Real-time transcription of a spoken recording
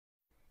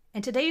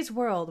In today's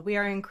world, we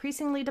are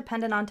increasingly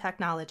dependent on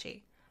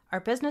technology. Our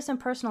business and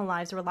personal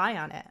lives rely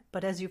on it,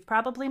 but as you've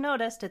probably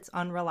noticed, it's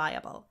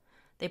unreliable.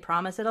 They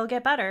promise it'll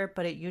get better,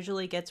 but it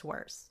usually gets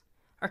worse.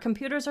 Our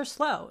computers are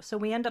slow, so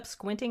we end up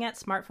squinting at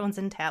smartphones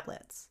and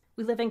tablets.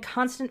 We live in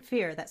constant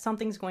fear that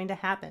something's going to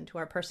happen to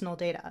our personal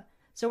data,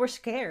 so we're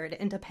scared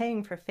into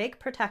paying for fake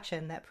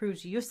protection that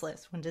proves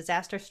useless when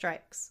disaster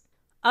strikes.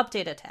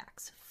 Update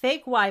attacks,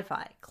 fake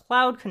Wi-Fi,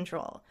 cloud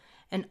control,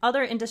 and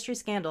other industry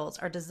scandals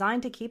are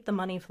designed to keep the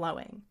money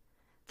flowing.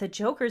 The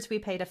jokers we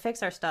pay to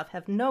fix our stuff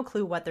have no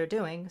clue what they're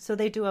doing, so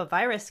they do a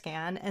virus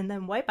scan and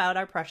then wipe out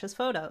our precious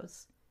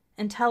photos.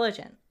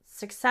 Intelligent,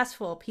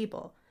 successful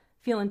people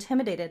feel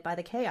intimidated by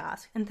the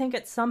chaos and think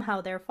it's somehow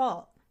their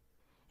fault.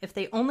 If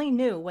they only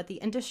knew what the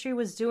industry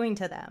was doing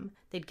to them,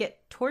 they'd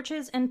get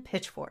torches and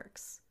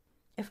pitchforks.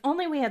 If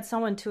only we had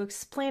someone to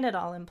explain it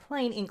all in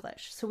plain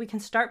English so we can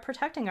start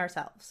protecting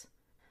ourselves.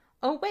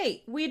 Oh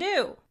wait, we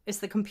do! It's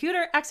the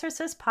Computer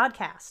Exorcist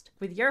Podcast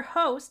with your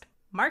host,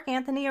 Mark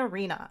Anthony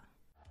Arena.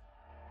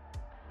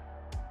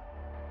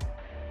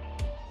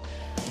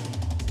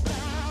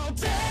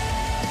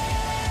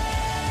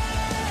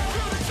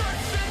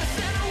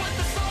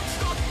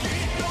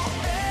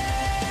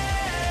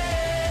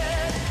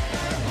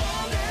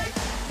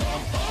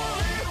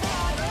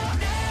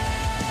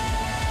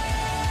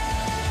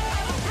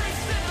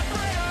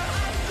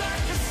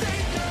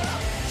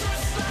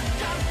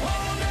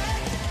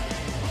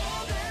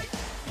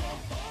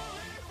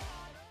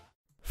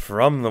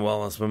 From the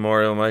Wallace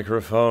Memorial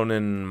microphone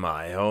in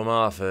my home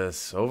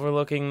office,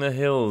 overlooking the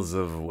hills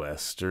of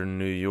Western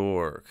New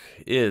York,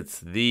 it's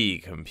the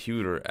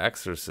Computer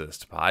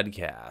Exorcist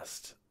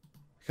Podcast.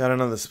 Got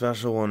another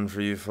special one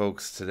for you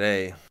folks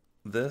today.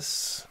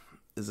 This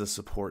is a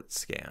support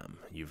scam.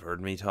 You've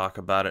heard me talk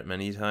about it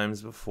many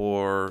times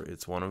before.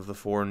 It's one of the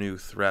 4 new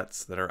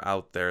threats that are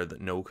out there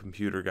that no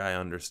computer guy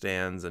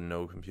understands and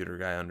no computer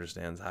guy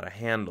understands how to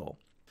handle.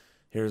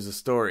 Here's the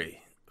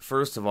story.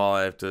 First of all,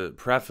 I have to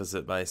preface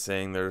it by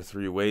saying there are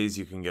 3 ways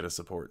you can get a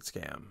support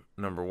scam.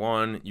 Number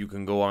 1, you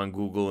can go on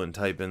Google and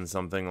type in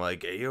something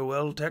like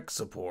AOL Tech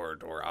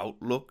Support or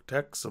Outlook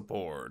Tech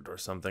Support or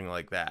something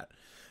like that.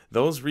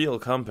 Those real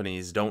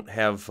companies don't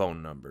have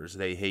phone numbers.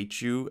 They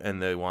hate you and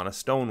they want to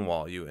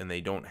stonewall you and they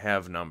don't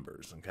have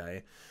numbers,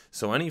 okay?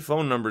 So any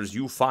phone numbers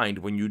you find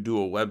when you do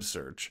a web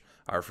search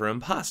are for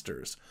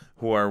imposters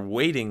who are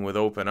waiting with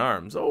open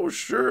arms. Oh,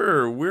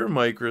 sure, we're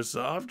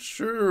Microsoft.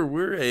 Sure,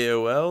 we're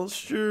AOL.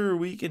 Sure,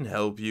 we can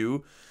help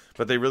you.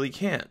 But they really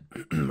can't.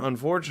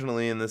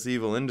 Unfortunately, in this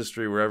evil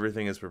industry where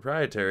everything is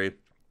proprietary,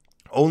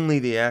 only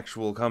the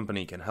actual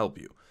company can help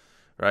you,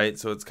 right?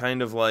 So it's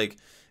kind of like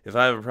if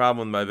I have a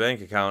problem with my bank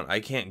account,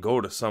 I can't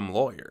go to some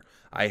lawyer.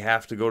 I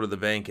have to go to the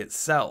bank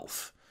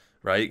itself,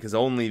 right? Because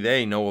only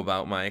they know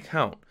about my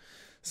account.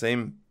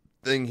 Same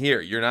thing here.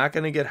 You're not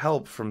going to get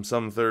help from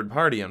some third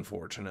party,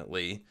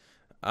 unfortunately.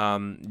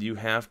 You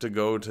have to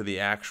go to the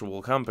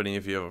actual company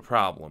if you have a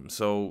problem.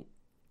 So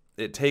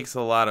it takes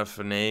a lot of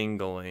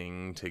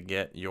finagling to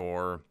get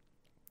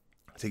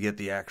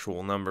the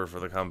actual number for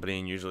the company,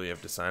 and usually you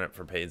have to sign up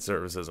for paid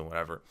services and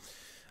whatever.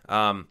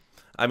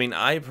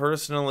 I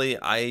personally,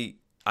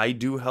 I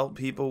do help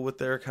people with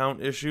their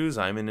account issues.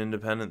 I'm an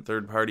independent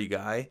third party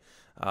guy.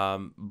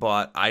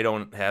 But I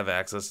don't have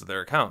access to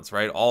their accounts,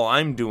 right? All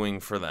I'm doing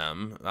for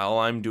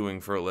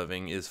a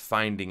living is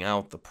finding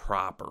out the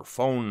proper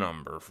phone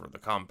number for the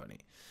company.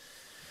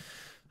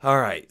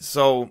 All right,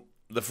 so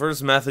the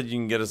first method you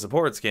can get a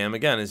support scam,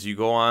 again, is you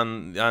go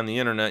on the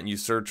internet and you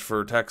search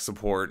for tech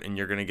support and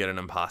you're going to get an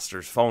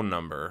imposter's phone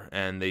number,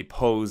 and they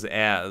pose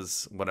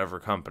as whatever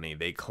company.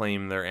 They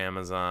claim they're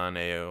Amazon,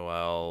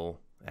 AOL,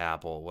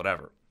 Apple,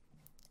 whatever.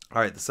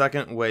 All right, the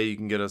second way you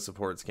can get a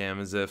support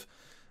scam is if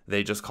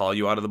they just call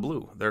you out of the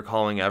blue. They're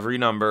calling every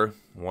number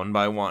one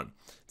by one.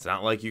 It's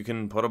not like you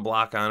can put a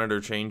block on it or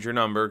change your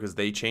number, because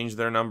they change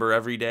their number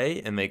every day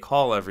and they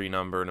call every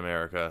number in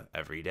America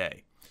every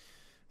day.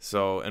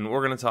 So, and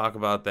we're going to talk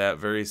about that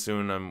very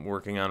soon. I'm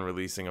working on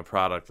releasing a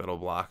product that'll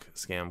block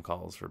scam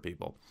calls for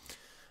people.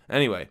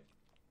 Anyway,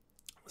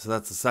 so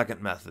that's the second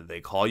method.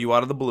 They call you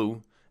out of the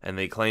blue and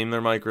they claim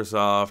they're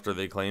Microsoft or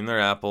they claim they're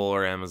Apple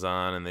or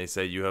Amazon, and they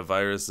say you have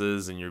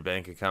viruses and your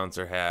bank accounts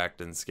are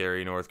hacked and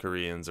scary North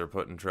Koreans are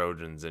putting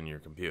Trojans in your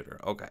computer.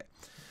 Okay.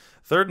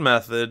 Third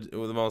method,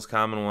 the most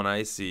common one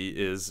I see,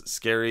 is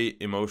scary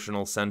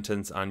emotional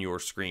sentence on your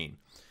screen.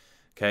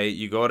 Okay,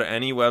 you go to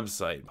any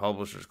website,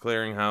 Publishers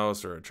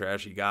Clearinghouse or a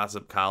trashy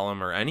gossip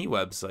column or any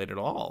website at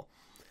all,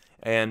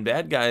 and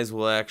bad guys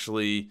will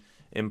actually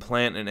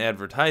implant an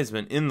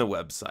advertisement in the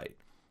website.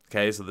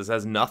 Okay, so this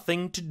has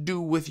nothing to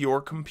do with your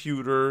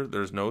computer.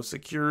 There's no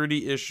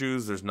security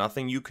issues. There's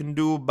nothing you can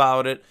do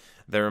about it.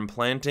 They're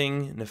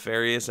implanting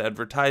nefarious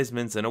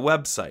advertisements in a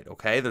website,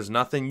 okay? There's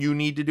nothing you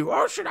need to do.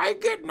 Oh, should I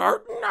get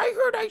Norton? I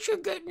heard I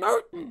should get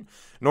Norton.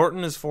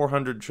 Norton is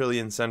 400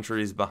 trillion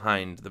centuries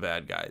behind the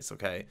bad guys,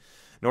 okay?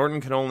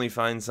 Norton can only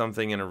find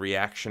something in a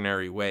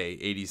reactionary way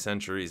 80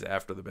 centuries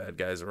after the bad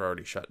guys are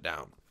already shut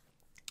down.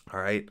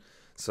 All right?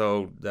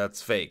 So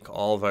that's fake.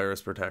 All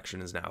virus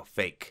protection is now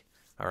fake.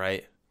 All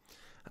right?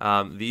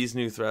 These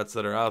new threats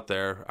that are out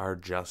there are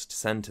just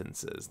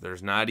sentences.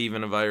 There's not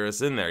even a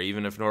virus in there.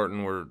 Even if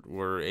Norton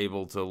were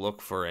able to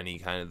look for any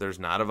kind of, there's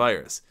not a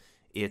virus.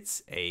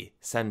 It's a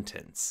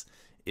sentence.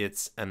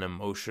 It's an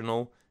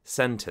emotional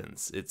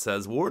sentence. It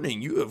says,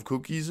 warning, you have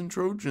cookies and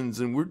Trojans,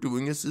 and we're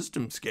doing a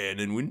system scan,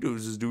 and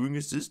Windows is doing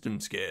a system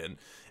scan.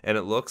 And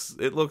it looks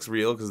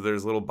real because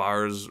there's little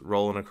bars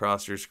rolling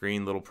across your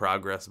screen, little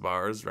progress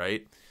bars,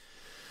 right?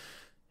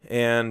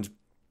 And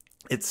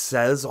it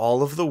says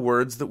all of the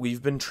words that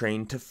we've been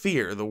trained to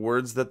fear, the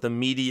words that the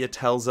media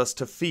tells us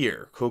to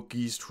fear.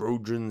 Cookies,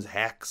 Trojans,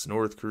 hacks,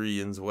 North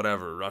Koreans,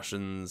 whatever,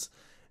 Russians.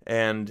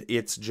 And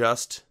it's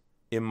just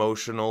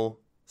emotional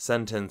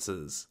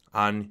sentences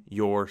on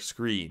your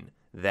screen.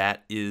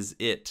 That is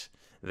it.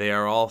 They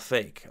are all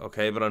fake,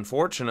 okay? But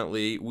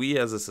unfortunately, we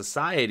as a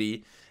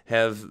society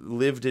have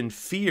lived in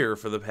fear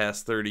for the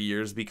past 30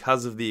 years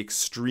because of the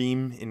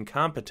extreme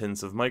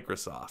incompetence of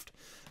Microsoft.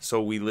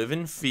 So we live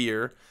in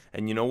fear,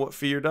 and you know what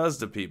fear does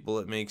to people?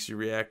 It makes you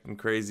react in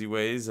crazy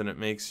ways, and it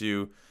makes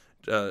you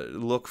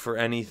look for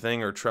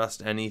anything or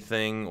trust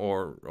anything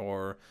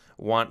or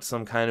want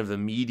some kind of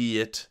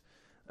immediate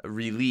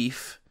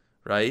relief,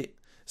 right?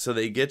 So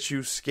they get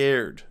you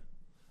scared,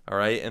 all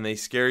right? And they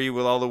scare you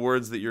with all the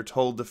words that you're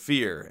told to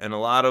fear. And a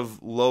lot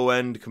of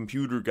low-end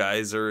computer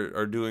guys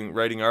are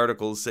writing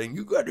articles saying,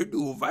 you got to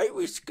do a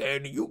virus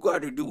scan and you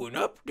got to do an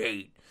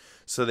update.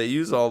 So they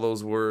use all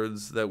those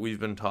words that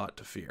we've been taught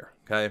to fear,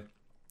 okay?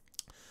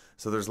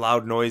 So there's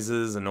loud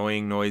noises,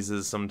 annoying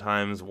noises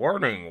sometimes.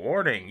 Warning,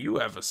 warning, you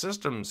have a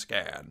system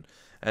scan.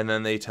 And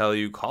then they tell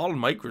you, call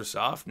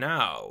Microsoft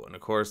now. And of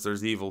course,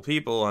 there's evil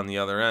people on the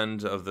other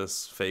end of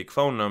this fake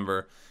phone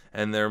number,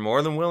 and they're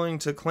more than willing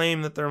to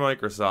claim that they're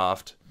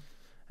Microsoft,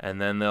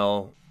 and then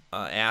they'll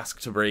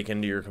ask to break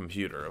into your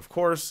computer. Of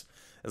course,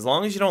 as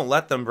long as you don't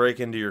let them break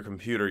into your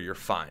computer, you're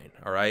fine,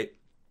 all right?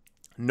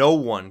 No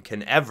one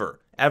can ever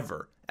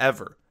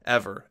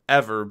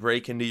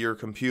break into your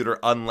computer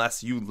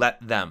unless you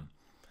let them,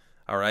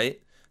 all right?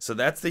 So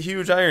that's the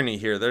huge irony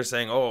here. They're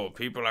saying, oh,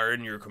 people are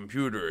in your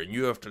computer, and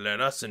you have to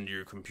let us into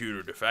your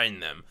computer to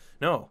find them.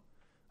 No,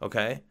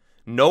 okay?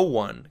 No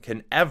one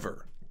can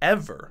ever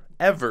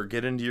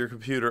get into your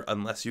computer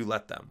unless you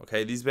let them,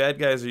 okay? These bad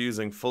guys are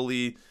using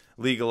fully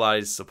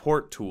legalized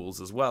support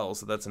tools as well,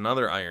 so that's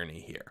another irony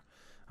here,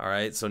 all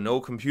right? So no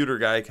computer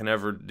guy can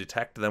ever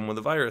detect them with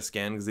a virus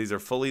scan because these are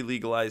fully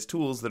legalized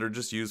tools that are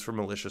just used for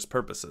malicious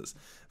purposes.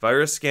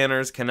 Virus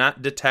scanners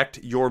cannot detect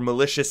your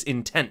malicious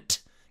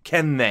intent,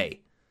 can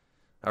they?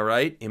 All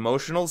right?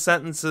 Emotional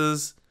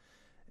sentences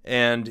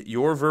and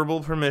your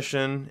verbal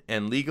permission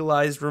and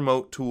legalized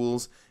remote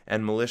tools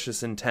and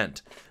malicious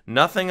intent.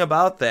 Nothing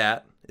about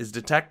that is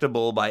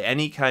detectable by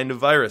any kind of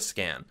virus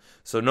scan.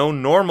 So no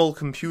normal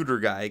computer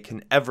guy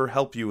can ever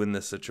help you in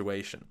this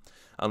situation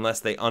unless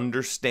they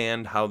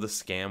understand how the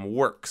scam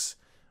works.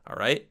 All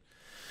right?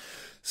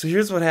 So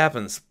here's what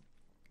happens.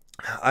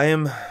 I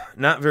am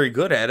not very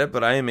good at it,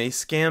 but I am a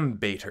scam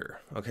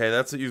baiter. Okay,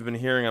 that's what you've been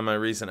hearing on my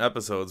recent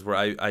episodes where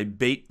I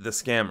bait the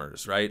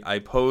scammers, right? I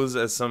pose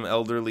as some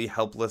elderly,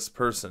 helpless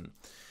person,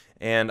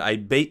 and I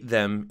bait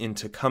them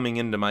into coming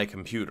into my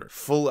computer.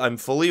 I'm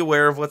fully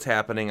aware of what's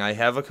happening. I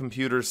have a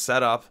computer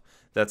set up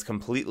that's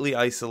completely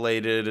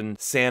isolated and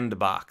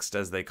sandboxed,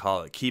 as they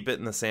call it. Keep it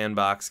in the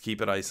sandbox,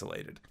 keep it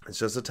isolated. It's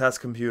just a test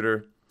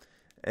computer,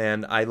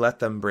 and I let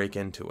them break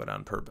into it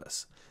on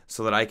purpose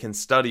so that I can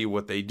study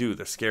what they do,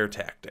 the scare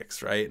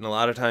tactics, right? And a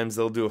lot of times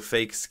they'll do a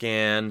fake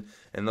scan,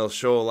 and they'll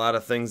show a lot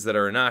of things that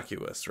are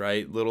innocuous,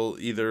 right? Little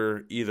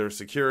either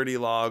security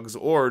logs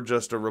or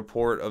just a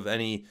report of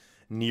any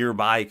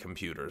nearby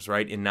computers,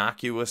 right?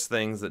 Innocuous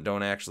things that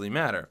don't actually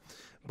matter.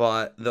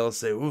 But they'll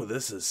say, ooh,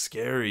 this is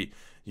scary.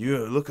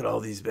 You look at all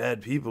these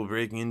bad people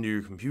breaking into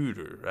your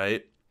computer,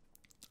 right?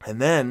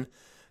 And then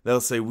they'll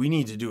say, we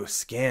need to do a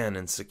scan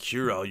and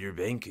secure all your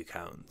bank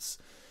accounts.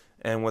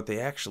 And what they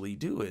actually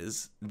do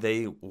is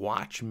they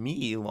watch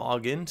me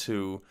log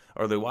into,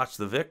 or they watch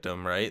the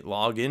victim, right,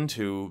 log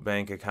into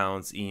bank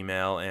accounts,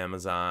 email,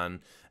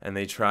 Amazon, and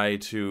they try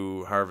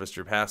to harvest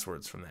your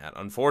passwords from that.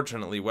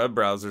 Unfortunately, web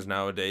browsers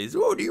nowadays,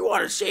 oh, do you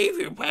want to save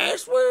your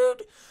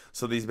password?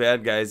 So these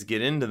bad guys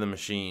get into the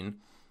machine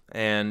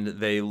and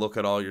they look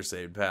at all your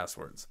saved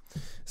passwords.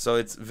 So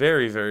it's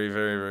very, very,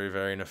 very, very,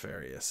 very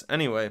nefarious.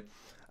 Anyway,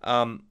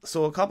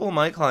 so a couple of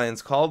my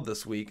clients called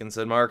this week and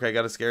said, Mark, I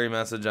got a scary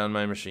message on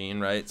my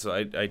machine, right? So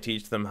I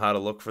teach them how to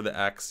look for the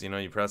X. You know,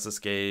 you press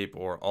escape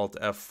or Alt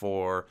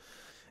F4.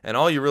 And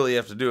all you really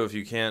have to do if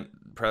you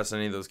can't press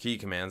any of those key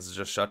commands is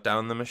just shut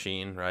down the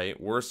machine, right?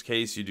 Worst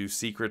case, you do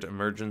secret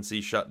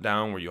emergency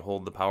shutdown where you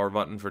hold the power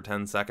button for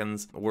 10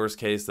 seconds. Worst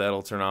case,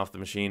 that'll turn off the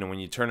machine. And when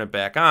you turn it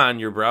back on,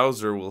 your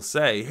browser will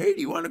say, hey, do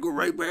you want to go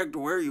right back to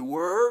where you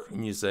were?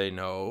 And you say,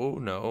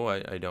 no,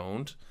 I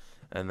don't.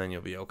 And then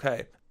you'll be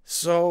okay.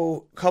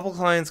 So a couple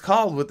clients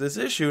called with this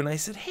issue, and I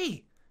said,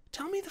 hey,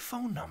 tell me the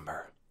phone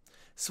number.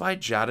 So I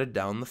jotted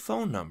down the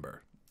phone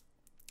number,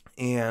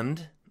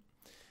 and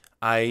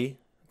I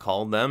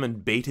called them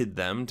and baited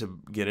them to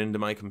get into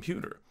my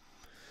computer.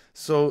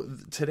 So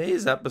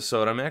today's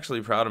episode, I'm actually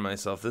proud of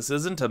myself. This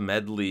isn't a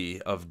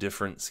medley of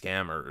different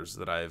scammers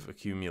that I've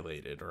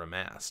accumulated or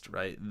amassed,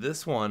 right?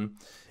 This one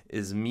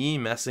is me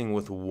messing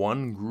with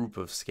one group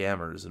of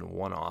scammers in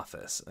one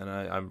office, and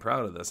I'm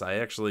proud of this. I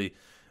actually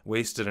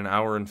wasted an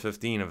hour and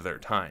 15 of their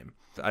time.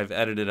 I've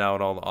edited out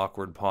all the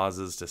awkward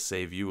pauses to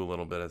save you a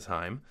little bit of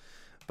time.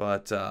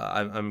 But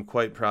I'm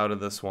quite proud of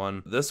this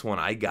one. This one,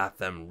 I got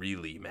them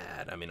really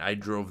mad. I mean, I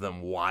drove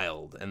them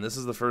wild. And this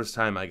is the first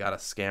time I got a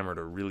scammer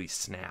to really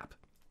snap.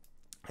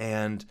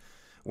 And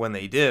when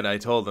they did, I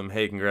told them,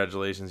 hey,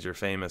 congratulations, you're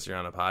famous, you're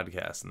on a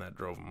podcast. And that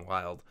drove them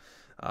wild.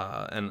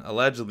 And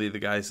allegedly, the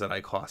guy said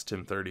I cost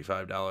him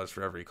 $35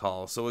 for every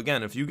call. So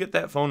again, if you get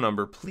that phone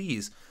number,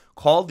 please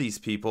call these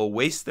people,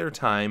 waste their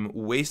time,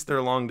 waste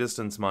their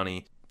long-distance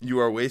money. You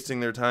are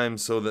wasting their time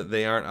so that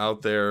they aren't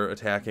out there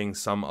attacking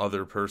some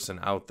other person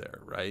out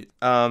there, right?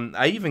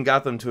 I even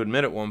got them to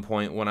admit at one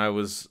point when I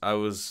was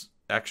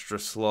extra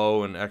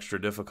slow and extra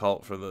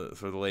difficult for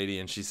the lady,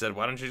 and she said,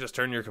 why don't you just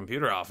turn your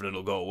computer off and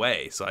it'll go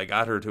away? So I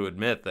got her to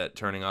admit that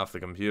turning off the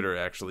computer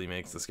actually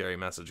makes the scary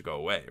message go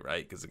away,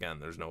 right? Because again,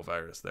 there's no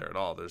virus there at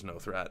all. There's no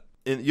threat.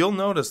 And you'll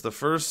notice the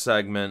first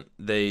segment,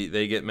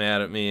 they get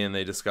mad at me and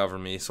they discover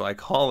me. So I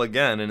call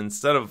again, and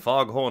instead of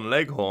Foghorn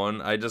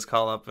Leghorn, I just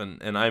call up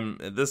and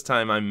this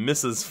time I'm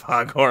Mrs.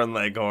 Foghorn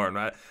Leghorn,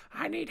 right?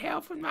 I need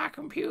help with my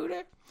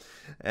computer.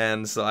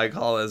 And so I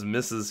call as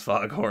Mrs.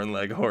 Foghorn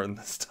Leghorn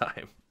this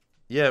time.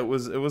 Yeah, it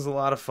was a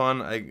lot of fun.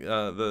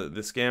 The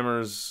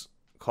scammers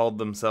called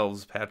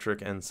themselves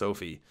Patrick and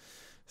Sophie,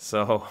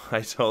 so I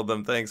told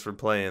them thanks for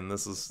playing.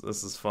 This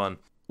is fun.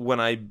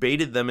 When I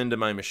baited them into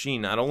my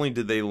machine, not only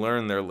did I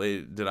learn their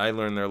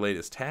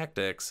latest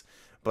tactics,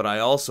 but I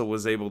also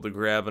was able to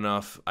grab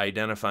enough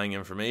identifying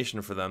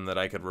information for them that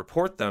I could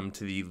report them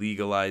to the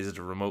legalized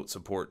remote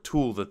support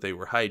tool that they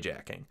were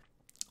hijacking.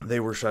 They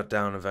were shut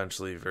down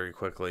eventually, very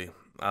quickly.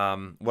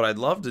 What I'd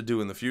love to do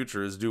in the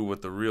future is do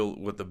what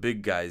the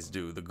big guys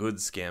do, the good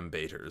scam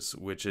baiters,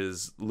 which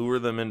is lure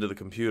them into the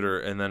computer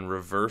and then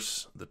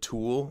reverse the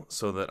tool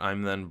so that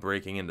I'm then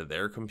breaking into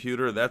their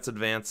computer. That's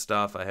advanced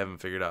stuff. I haven't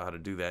figured out how to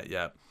do that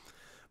yet.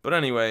 But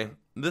anyway,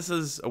 this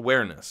is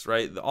awareness,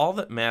 right? All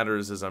that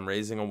matters is I'm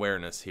raising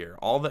awareness here.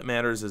 All that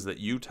matters is that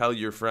you tell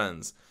your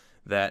friends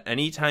that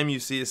anytime you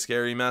see a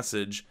scary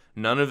message,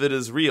 none of it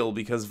is real,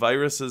 because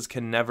viruses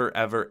can never,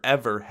 ever,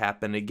 ever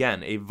happen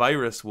again. A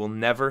virus will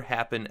never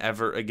happen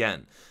ever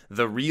again.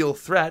 The real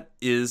threat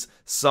is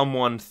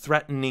someone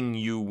threatening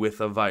you with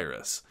a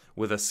virus,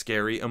 with a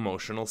scary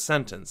emotional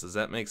sentence. Does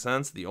that make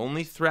sense? The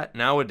only threat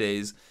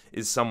nowadays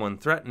is someone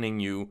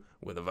threatening you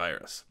with a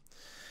virus.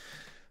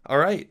 All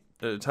right.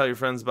 Tell your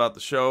friends about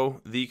the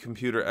show,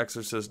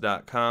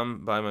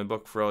 thecomputerexorcist.com. Buy my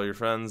book for all your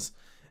friends.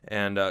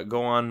 And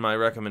go on my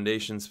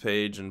recommendations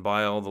page and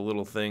buy all the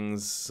little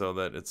things so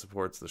that it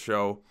supports the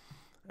show.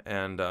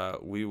 And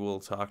we will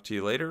talk to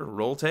you later.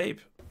 Roll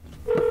tape.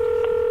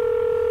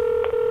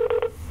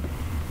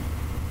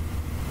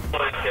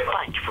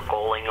 Thank you for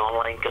calling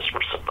online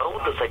customer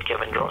support. This is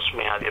Kevin Ross.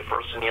 May I have your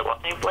first and your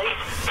last name, please?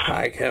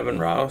 Hi, Kevin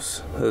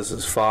Ross. This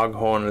is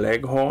Foghorn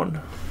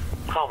Leghorn.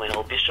 How may I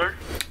help you, sir?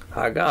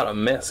 I got a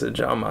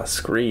message on my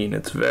screen.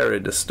 It's very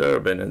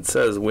disturbing. It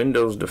says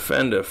Windows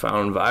Defender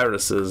found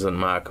viruses in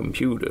my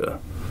computer.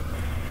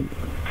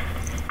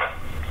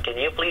 Can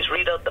you please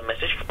read out the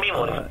message for me?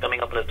 What is coming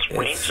up on the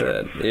screen,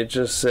 sir? It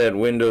just said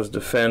Windows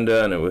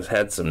Defender, and it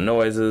had some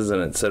noises,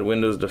 and it said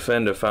Windows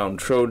Defender found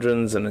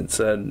Trojans, and it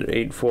said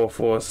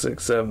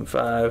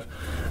 844675,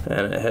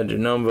 and it had your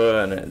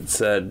number, and it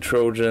said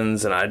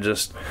Trojans, and I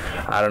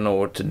don't know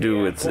what to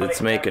do.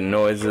 It's making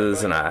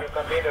noises, and I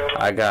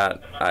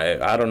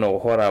don't know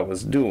what I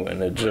was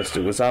doing. It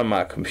was on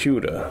my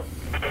computer.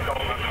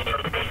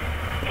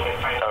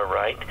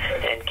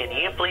 And can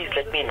you please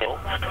let me know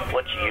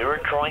what you're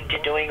trying to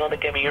doing on the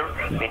computer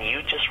when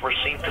you just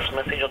received this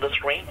message on the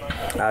screen?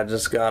 I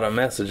just got a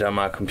message on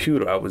my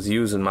computer. I was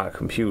using my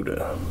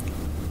computer.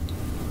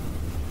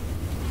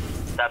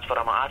 That's what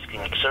I'm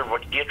asking, sir.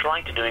 What are you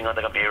trying to doing on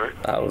the computer?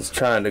 I was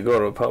trying to go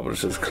to a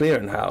publisher's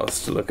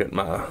clearinghouse to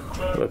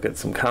look at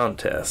some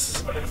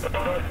contests.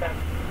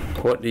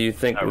 What do you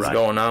think was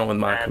going on with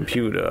my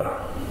computer?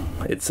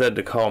 It said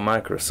to call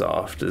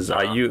Microsoft.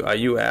 Are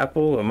you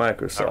Apple or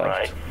Microsoft? All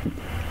right.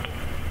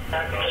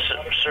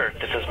 Sir,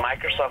 this is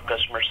Microsoft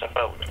customer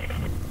support.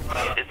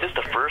 Is this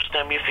the first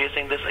time you're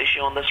facing this issue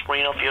on the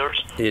screen of yours?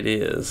 It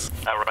is.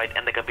 All right,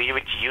 and the computer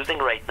which you're using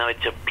right now,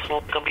 it's your personal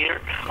computer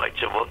or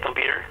it's your work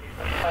computer?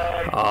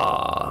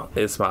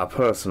 It's my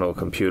personal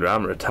computer.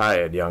 I'm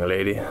retired, young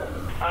lady.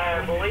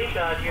 I believe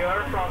that you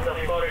are from the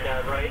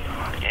Florida, right?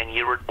 And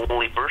you're the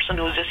only person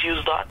who's just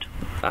used that?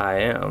 I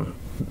am.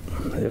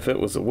 if it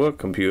was a work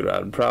computer,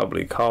 I'd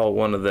probably call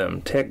one of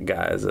them tech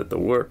guys at the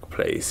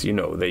workplace. You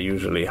know, they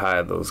usually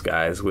hire those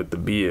guys with the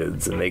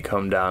beards, and they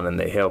come down and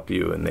they help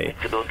you, and they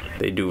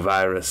do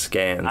virus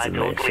scans, and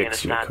they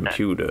fix your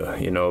computer,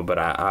 you know. But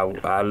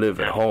I live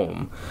at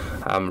home.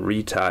 I'm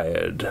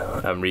retired,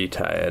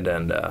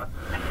 and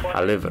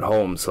I live at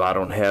home, so I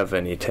don't have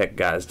any tech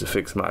guys to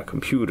fix my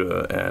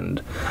computer,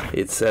 and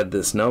it said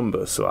this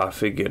number, so I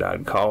figured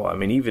I'd call. I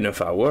mean, even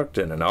if I worked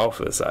in an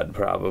office, I'd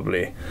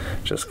probably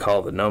just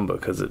call the number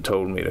because it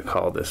told me to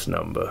call this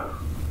number.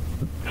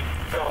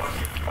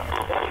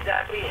 What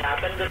exactly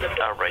happened to the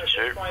All right,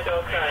 sir. point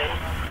of time?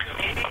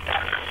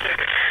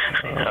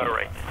 All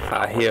right.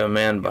 I hear a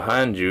man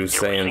behind you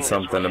saying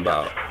something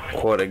about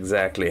what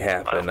exactly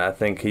happened. I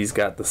think he's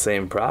got the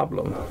same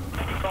problem.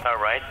 All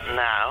right.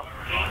 Now,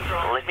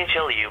 let me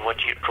tell you why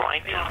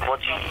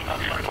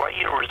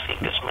you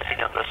received this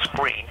message on the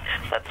screen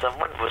that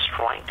someone was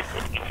trying to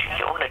get into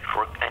your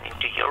network and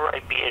into your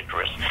IP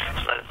address.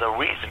 So that is the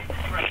reason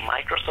the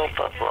Microsoft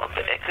has blocked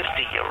the access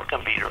to your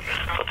computer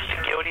for the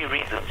security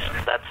reasons.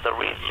 That's the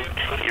reason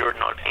you're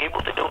not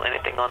able to do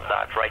anything on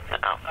that right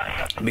now.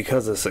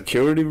 Because of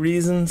security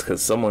reasons?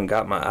 Because someone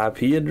got my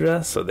IP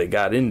address, or they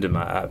got into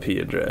my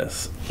IP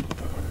address?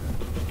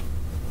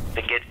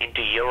 To get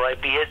into your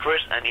IP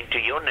address and into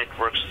your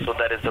networks, so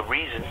that is the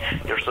reason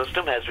your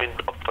system has been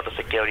blocked for the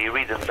security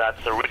reasons. That's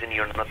the reason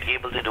you're not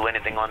able to do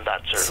anything on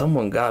that, sir.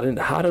 Someone got in.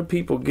 How do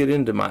people get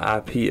into my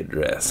IP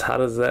address? How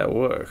does that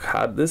work?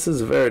 This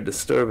is a very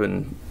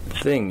disturbing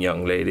thing,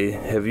 young lady.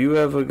 Have you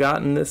ever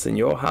gotten this in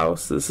your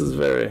house? This is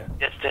very...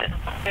 Yes, sir.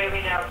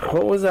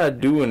 What was I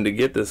doing to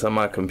get this on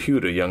my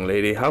computer, young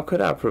lady? How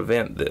could I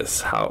prevent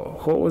this?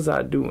 What was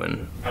I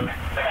doing?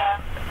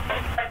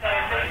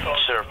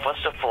 Sir,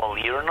 first of all,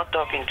 you're not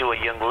talking to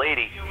a young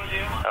lady,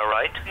 all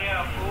right?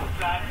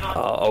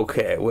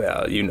 Okay,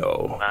 well, you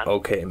know.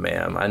 Okay,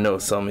 ma'am. I know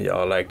some of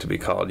y'all like to be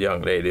called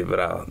young lady,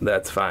 but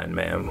that's fine,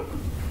 ma'am.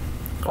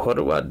 What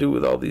do I do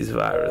with all these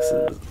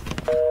viruses?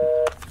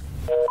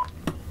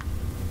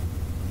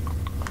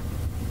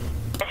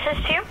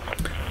 Assist you?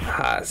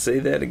 Hi, say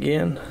that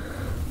again.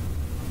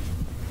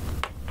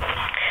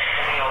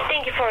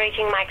 Thank you for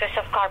reaching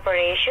Microsoft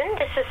Corporation.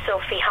 This is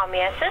Sophie. How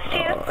may I assist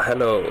you?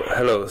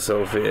 Hello,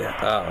 Sophie.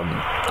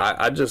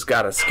 I just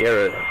got a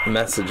scary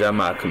message on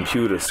my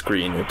computer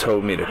screen. It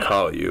told me to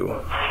call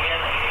you.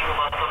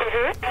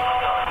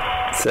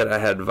 It said I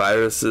had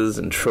viruses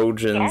and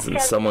Trojans,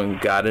 and someone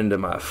got into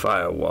my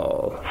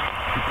firewall.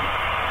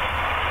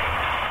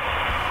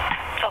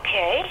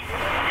 Okay.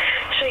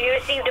 So you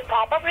received a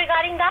pop-up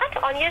regarding that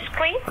on your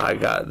screen?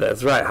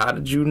 That's right. How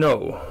did you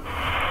know?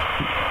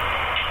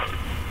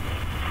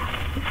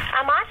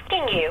 I'm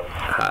asking you.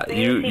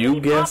 You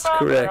guessed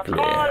correctly.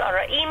 Or a call or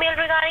an email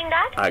regarding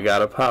that? I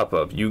got a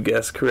pop-up. You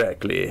guessed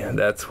correctly.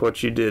 That's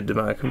what you did to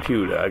my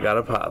computer. I got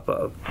a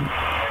pop-up.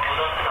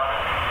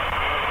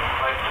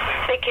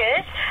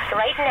 Because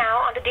right now,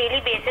 on a daily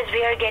basis,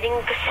 we are getting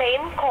the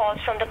same calls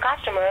from the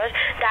customers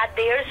that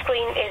their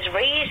screen is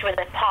raised with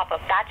a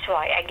pop-up. That's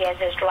why I guess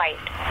it's right.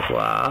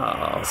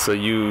 Wow. So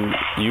you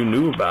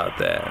knew about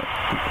that.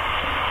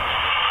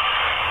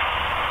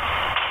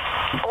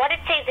 What it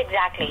says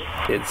exactly?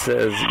 It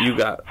says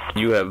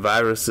you have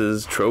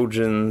viruses,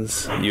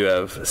 Trojans, you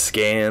have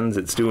scans.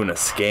 It's doing a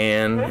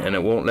scan, and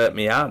it won't let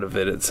me out of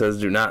it. It says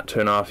do not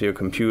turn off your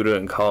computer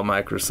and call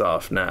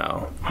Microsoft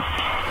now.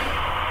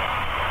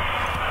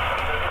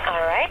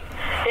 All right,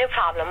 no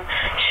problem.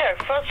 Sure,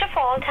 first of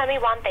all, tell me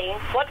one thing.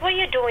 What were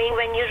you doing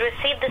when you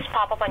received this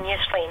pop-up on your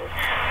screen?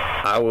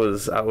 I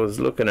was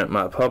looking at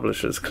my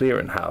publisher's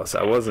clearinghouse.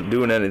 I wasn't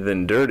doing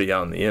anything dirty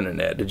on the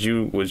internet.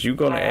 Was you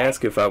going to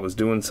ask if I was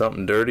doing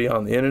something dirty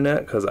on the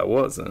internet? Because I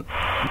wasn't.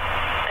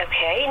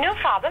 Okay, no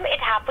problem.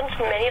 It happens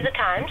many of the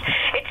times.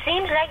 It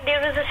seems like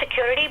there is a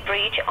security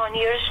breach on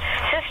your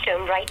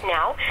system right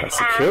now. A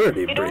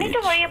security breach? You don't need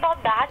to worry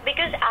about that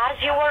because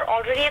as you are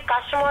already a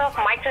customer of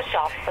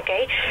Microsoft,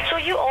 okay, so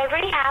you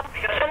already have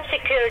some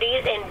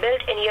securities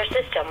inbuilt in your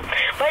system.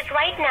 But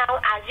right now,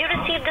 as you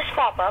receive this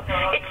pop-up,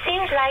 it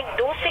seems like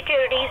those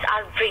securities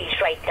are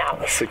breached right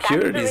now.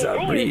 Securities are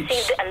breached? You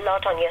received the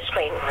alert on your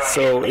screen.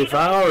 So if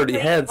I already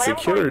had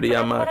security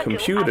on my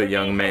computer,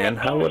 young man,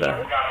 how would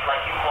I...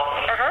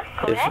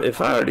 If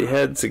I already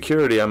had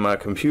security on my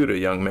computer,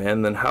 young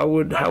man, then how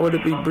would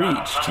it be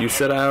breached? You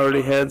said I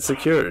already had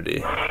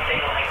security.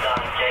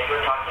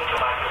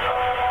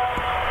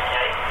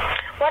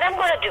 What I'm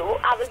going to do,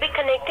 I will be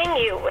connecting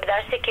you with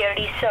our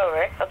security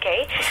server,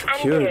 okay?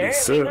 Security and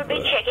server. We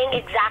will be checking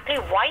exactly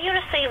why you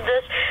received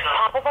this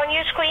pop-up on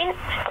your screen,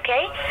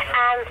 okay?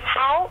 And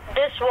how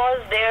this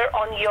was there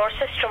on your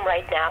system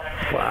right now.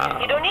 Wow.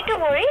 You don't need to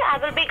worry. I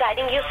will be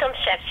guiding you some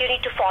steps. You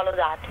need to follow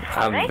that.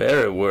 I'm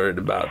very worried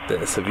about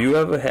this. Have you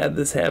ever had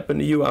this happen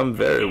to you? I'm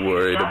very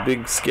worried. A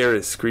big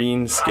scary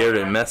screen,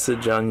 scary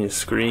message on your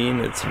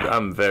screen.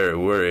 I'm very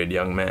worried,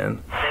 young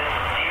man.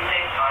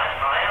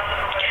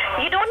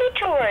 You don't need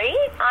to worry.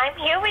 I'm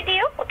here with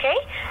you, okay?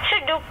 So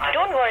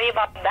don't worry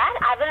about that.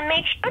 I will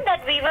make sure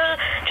that we will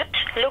just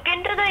look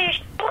into the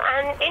issue,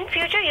 and in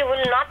future you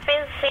will not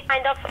face the same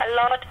kind of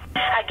alert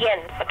again,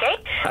 okay?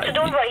 So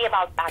don't worry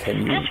about that.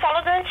 Just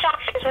follow the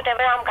instructions,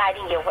 whatever I'm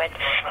guiding you with.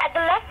 At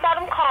the left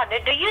bottom corner,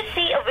 do you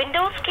see a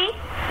Windows key?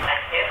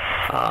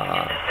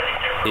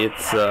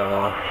 It's,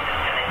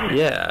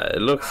 yeah,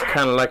 it looks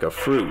kind of like a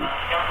fruit.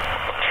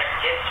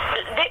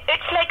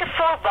 It's like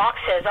 4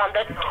 boxes on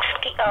the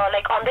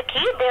on the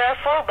key. There are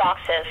 4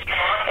 boxes.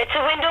 It's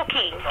a window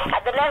key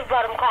at the left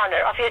bottom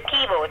corner of your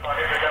keyboard.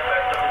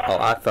 Oh,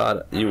 I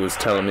thought you was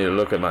telling me to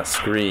look at my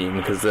screen,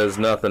 because there's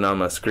nothing on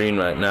my screen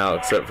right now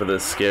except for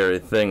this scary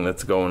thing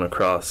that's going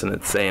across, and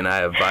it's saying I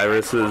have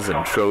viruses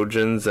and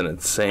Trojans, and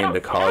it's saying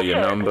to call your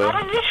number. Not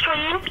on your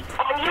screen,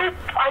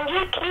 on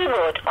your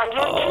keyboard, on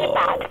your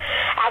keypad.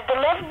 At the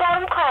left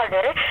bottom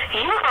corner,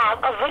 you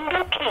have a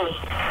window key.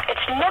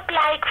 It's look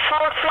like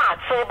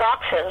 4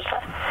 boxes.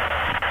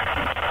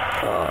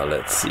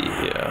 Let's see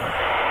here.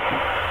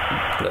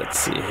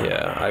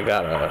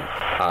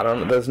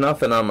 There's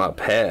nothing on my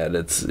pad.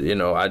 It's,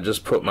 I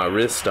just put my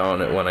wrist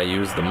on it when I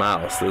use the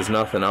mouse. There's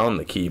nothing on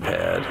the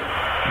keypad.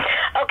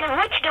 Okay,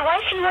 which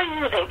device you are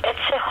using?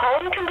 It's a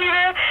home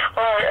computer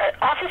or an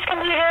office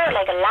computer,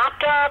 like a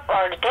laptop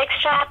or a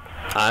desktop?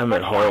 I'm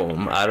at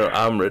home.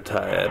 I'm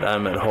retired.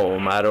 I'm at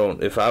home.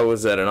 If I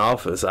was at an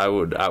office, I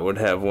would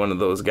have one of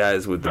those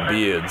guys with the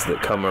beards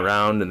that come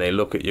around and they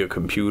look at your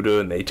computer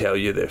and they tell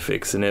you they're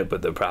fixing it,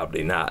 but they're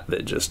probably not.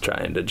 They're just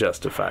trying to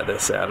justify their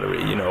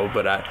salary,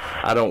 but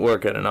I don't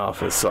work at an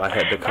office, so I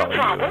had to call no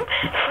problem. you.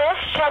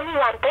 First, tell me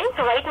one thing.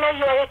 Right now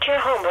you are at your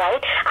home,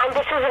 right? And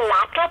this is a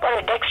laptop or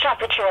a desktop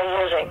that you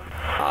are using?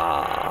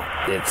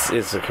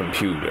 It's a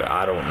computer.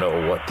 I don't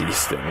know what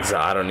these things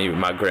are.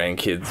 My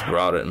grandkids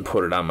brought it and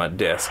put it on my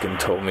desk and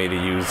told me to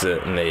use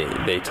it, and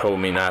they told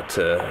me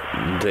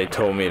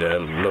to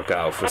look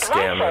out for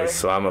scammers,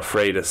 so I'm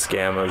afraid of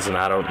scammers, and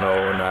I don't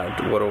know, and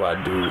what do I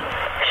do?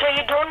 So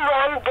you don't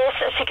want this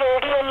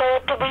security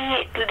alert to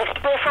be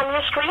displayed from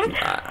your screen?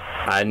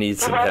 I need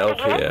some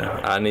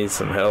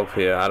help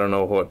here. I don't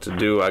know what to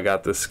do. I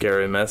got this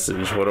scary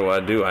message. What do I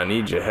do? I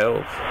need your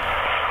help.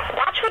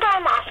 That's what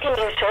I'm asking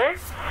you, sir.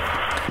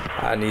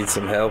 I need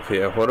some help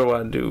here. What do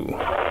I do?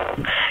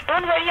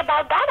 Don't worry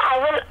about that.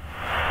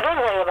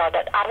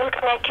 I will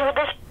connect you with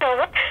this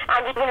server,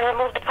 and we will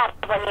remove the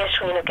pop-up on your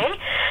screen, okay?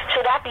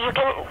 So that you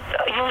can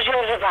use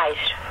your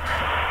device.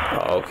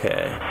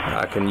 Okay.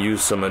 I can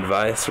use some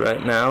advice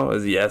right now?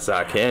 Yes,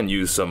 I can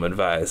use some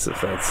advice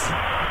if that's...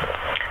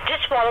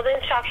 Just follow the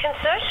instructions,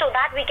 sir, so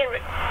that we can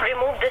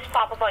remove this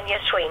pop-up on your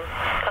screen,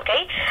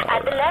 okay?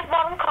 At the left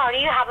bottom corner,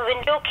 you have a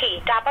window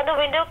key. Tap on the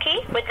window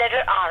key with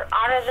letter R.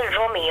 R as in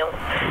Romeo.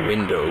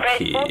 Window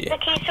key. Press both the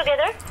keys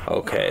together.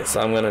 Okay,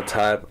 so I'm going to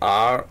type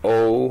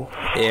R-O-M-E-O.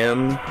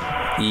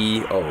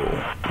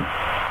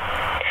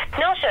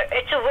 No, sir,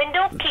 it's a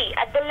window key.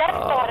 At the left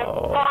bottom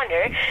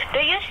corner, do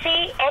you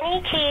see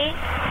any key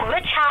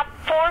which have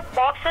 4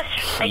 boxes?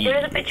 Like there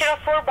is a picture of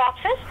 4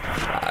 boxes?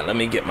 Let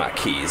me get my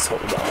keys.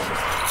 Hold on.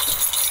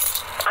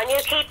 On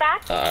your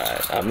keypad?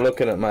 Alright, I'm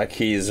looking at my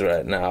keys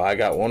right now. I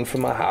got one for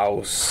my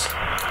house.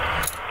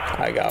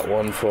 I got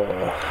one for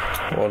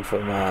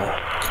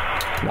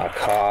my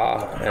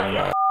car,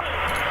 and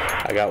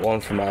I got one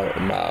for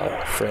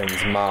my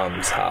friend's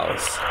mom's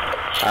house.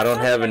 I don't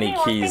have any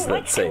keys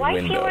that say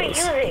Windows.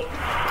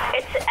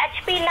 It's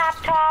HP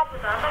laptop.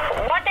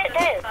 What it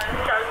is?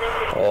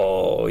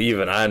 Oh,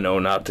 even I know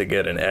not to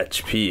get an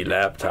HP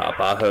laptop.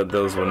 I heard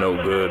those were no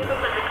good.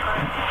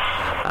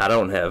 I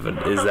don't have it.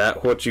 Is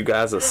that what you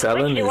guys are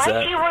selling? Which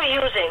device you were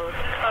using?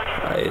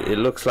 It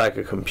looks like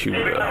a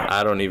computer.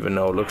 I don't even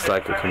know. It looks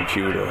like a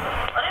computer.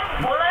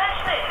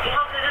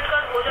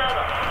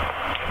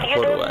 You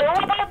don't know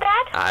about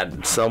that?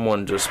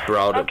 Someone just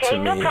brought it to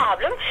me. Okay, no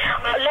problem.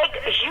 Like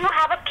you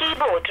have a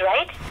keyboard,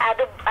 right?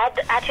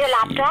 At your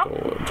laptop?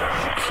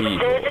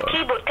 Keyboard. There is a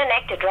keyboard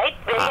connected, right?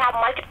 Where you have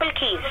multiple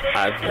keys.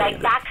 Like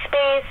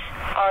backspace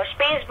or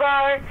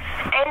spacebar,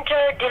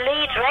 enter,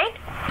 delete, right?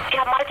 You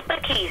have multiple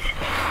keys.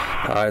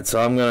 Alright, so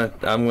I'm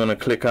gonna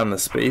click on the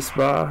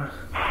spacebar.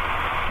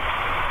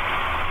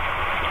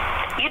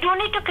 You don't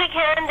need to click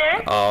here and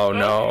there. Oh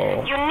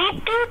no. You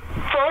need to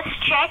first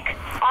check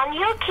on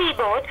your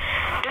keyboard.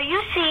 Do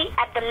you see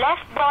at the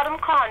left bottom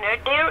corner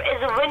there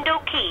is a window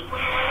key?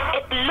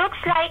 It looks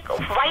like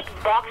white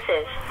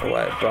boxes.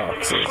 White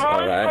boxes.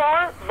 Small All right.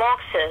 4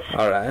 boxes.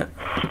 All right.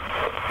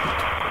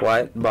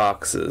 White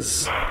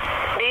boxes. Do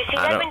you see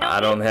that window key? I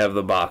don't have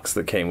the box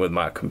that came with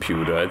my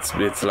computer. It's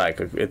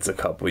a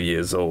couple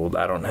years old.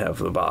 I don't have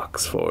the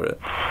box for it.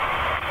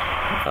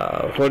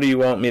 What do you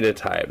want me to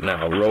type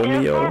now?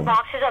 Romeo? There are 4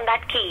 boxes on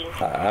that key.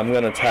 I'm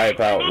going to type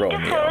out Romeo. You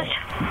need to first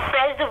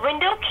press the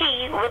window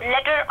key with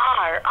letter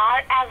R.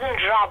 R as in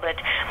Robert.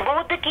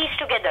 Both the keys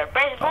together.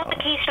 Press both the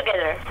keys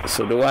together.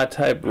 So do I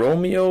type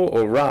Romeo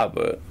or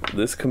Robert?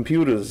 This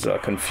computer's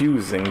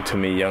confusing to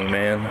me, young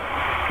man.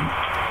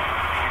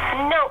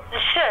 No,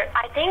 sir.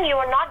 I think you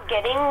are not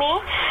getting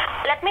me.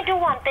 Let me do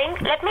one thing.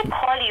 Let me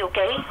call you,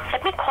 okay?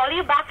 Let me call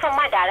you back from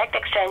my direct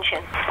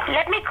extension.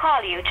 Let me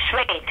call you. Just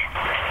wait.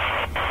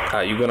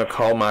 Are you gonna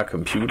call my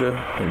computer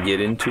and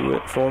get into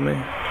it for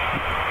me?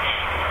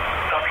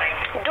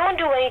 Don't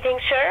do anything,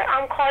 sir.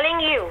 I'm calling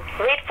you.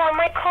 Wait for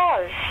my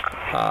call.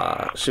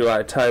 Should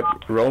I type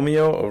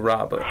Romeo or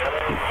Robert?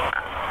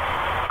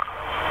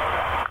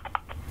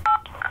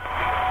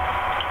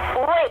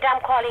 Wait,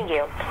 I'm calling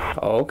you.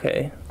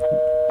 Okay.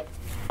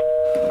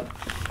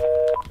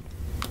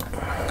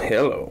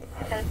 Hello.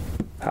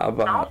 How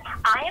about...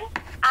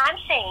 I'm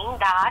saying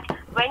that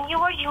when you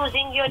are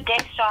using your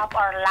desktop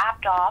or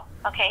laptop,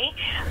 okay,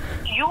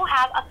 you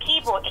have a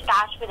keyboard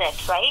attached with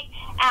it, right?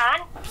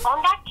 And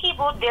on that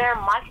keyboard there are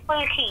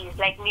multiple keys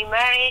like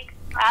numeric,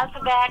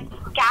 alphabet,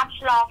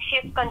 caps lock,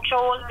 shift,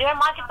 control. There are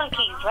multiple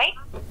keys, right?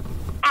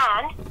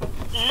 And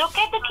look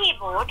at the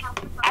keyboard.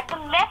 At the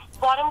left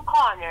bottom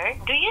corner,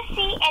 do you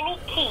see any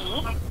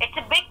key? It's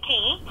a big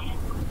key.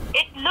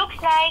 It looks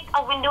like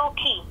a window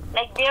key.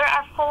 Like there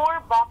are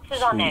 4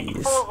 boxes on it.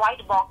 4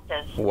 white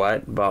boxes.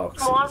 White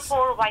boxes. Small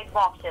 4 white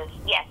boxes.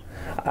 Yes.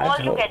 All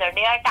together.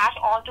 They are attached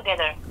all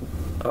together.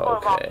 4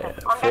 Okay.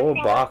 boxes. 4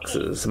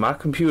 boxes. My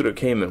computer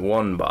came in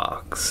 1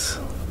 box.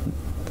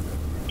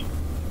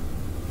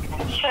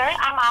 Sir,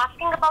 I'm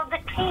asking about the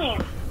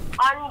keys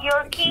on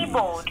your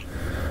keyboard.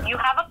 You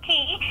have a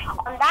key.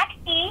 On that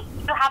key,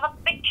 you have a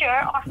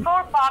picture of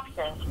 4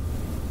 boxes.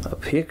 A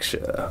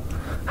picture?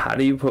 How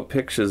do you put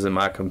pictures in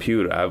my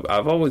computer?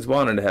 I've always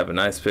wanted to have a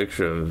nice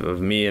picture of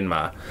me and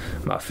my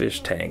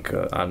fish tank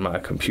on my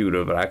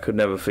computer, but I could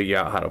never figure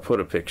out how to put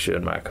a picture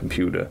in my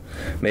computer.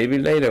 Maybe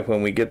later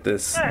when we get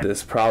this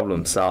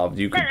problem solved,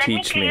 you could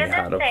teach me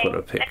how to put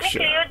a picture.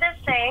 Let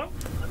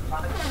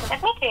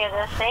me clear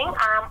this thing.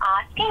 I'm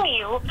asking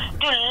you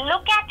to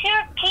look at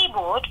your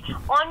keyboard.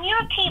 On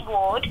your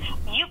keyboard,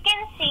 you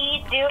can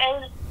see there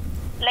are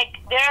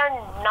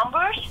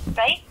numbers,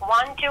 right?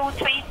 1, 2,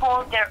 3,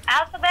 4. They're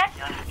alphabet,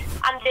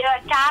 and there are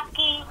tab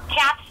key,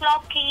 caps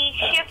lock key,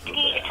 shift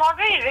key. It's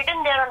already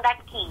written there on that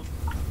key.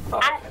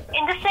 And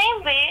in the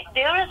same way,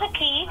 there is a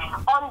key.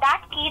 On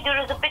that key, there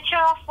is a picture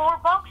of 4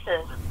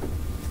 boxes.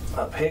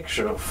 A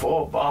picture of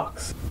 4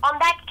 boxes? On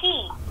that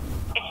key.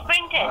 It's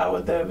printed. Why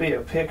would there be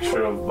a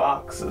picture of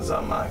boxes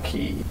on my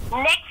key?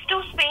 Next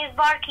to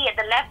spacebar key at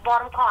the left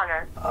bottom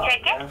corner.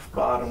 Check it. Left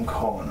bottom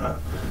corner.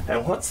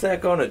 And what's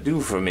that gonna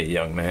do for me,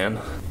 young man?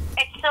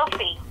 It's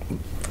Sophie.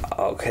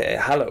 Okay,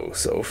 hello,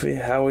 Sophie.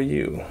 How are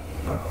you?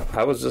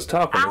 I was just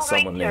talking to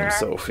someone named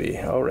Sophie.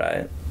 All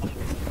right.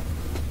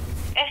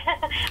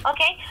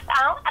 Okay,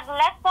 now at the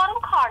left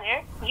bottom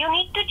corner, you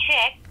need to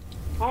check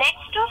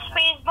next to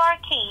spacebar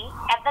key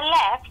at the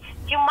left.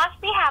 You must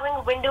be having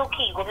a window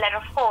key with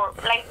letter 4,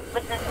 like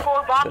with the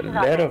 4 boxes on it.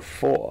 The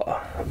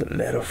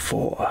letter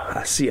 4.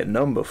 I see a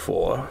number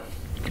 4.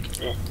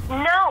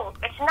 No,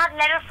 it's not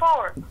letter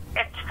 4.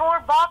 It's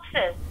 4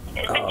 boxes. A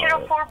picture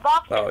of 4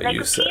 boxes, like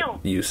a cube.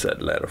 You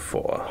said letter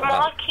 4.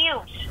 Small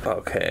cubes.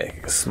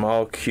 Okay,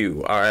 small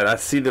Q. All right, I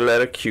see the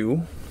letter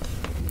Q.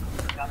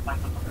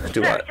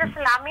 Just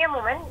allow me a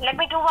moment. Let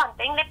me do one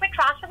thing. Let me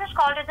transfer this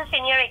call to the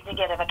senior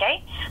executive,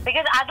 okay?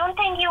 Because I don't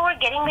think you were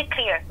getting me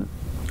clear.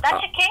 That's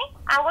okay.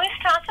 I'm going to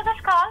transfer this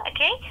call,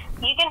 okay?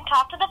 You can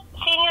talk to the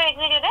senior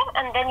executive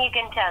and then you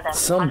can tell them.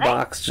 Some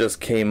box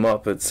just came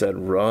up. It said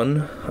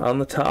run on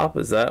the top.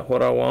 Is that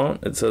what I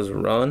want? It says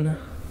run?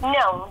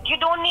 No, you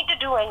don't need to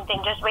do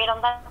anything. Just wait on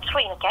the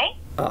screen, okay?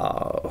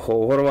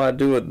 Well, what do I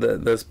do with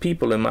there's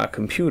people in my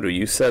computer?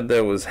 You said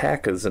there was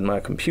hackers in my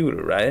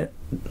computer, right?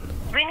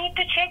 We need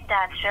to check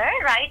that, sir.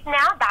 Right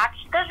now, that's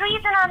the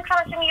reason I'm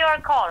transferring your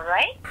call,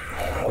 right?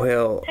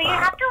 Well... So you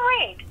have to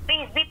wait.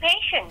 Please be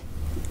patient.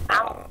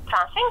 I'm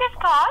transferring this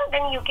call,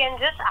 then you can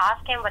just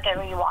ask him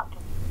whatever you want.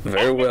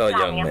 Very well,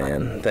 young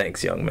man.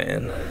 Thanks, young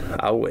man.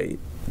 I'll wait.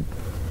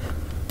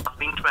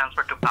 Being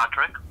transferred to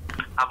Patrick.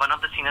 I'm one of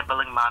the senior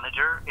billing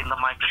manager in the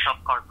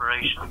Microsoft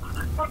Corporation.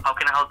 How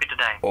can I help you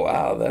today?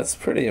 Wow, that's a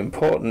pretty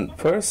important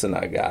person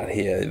I got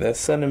here. They're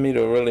sending me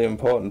to a really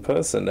important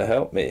person to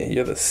help me.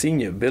 You're the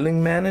senior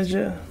billing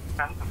manager?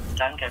 I'm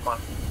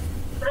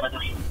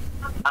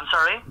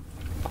sorry?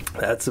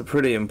 That's a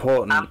pretty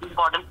important... I'm an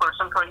important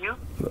person for you?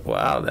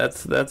 Wow,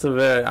 that's a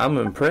very... I'm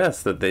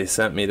impressed that they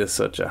sent me to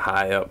such a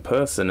high-up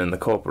person in the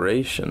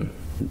corporation.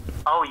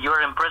 Oh,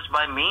 you're impressed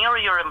by me or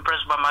you're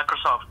impressed by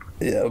Microsoft?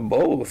 Yeah,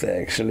 both,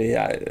 actually.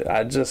 I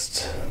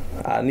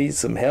need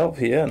some help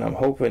here, and I'm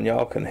hoping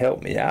y'all can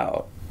help me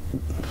out.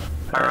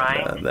 All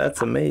right.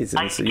 That's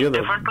amazing. So you're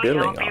the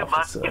billing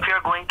officer. But if you're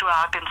going to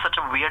act in such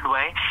a weird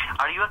way,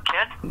 are you a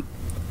kid?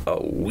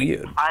 Oh,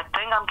 weird. I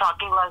think I'm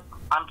talking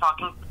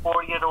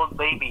 4-year-old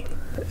baby.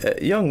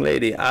 Young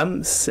lady,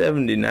 I'm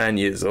 79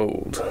 years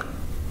old.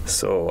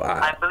 So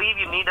I believe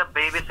you need a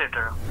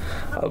babysitter.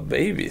 a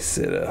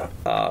babysitter.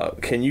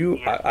 Can you?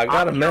 Yes. I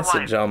got a Ask your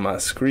message wife. on my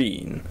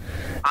screen.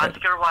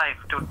 Ask your wife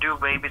to do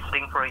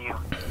babysitting for you.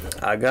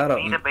 I got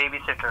Need a a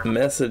babysitter.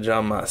 message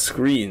on my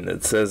screen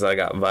that says I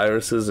got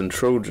viruses and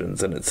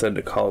Trojans, and it said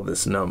to call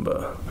this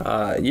number.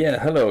 Yeah,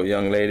 hello,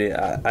 young lady.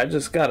 I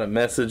just got a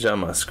message on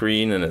my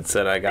screen, and it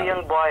said I It's a young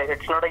got. boy.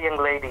 It's not a young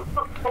lady.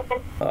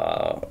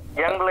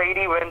 Young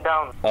lady went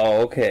down.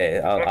 Oh, okay.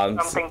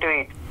 Get something to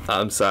eat.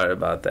 I'm sorry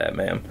about that,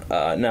 ma'am.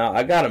 Now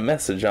I got a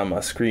message on my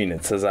screen.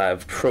 It says I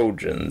have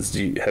Trojans.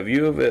 Have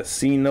you ever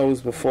seen those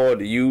before?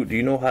 Do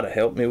you know how to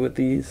help me with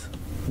these?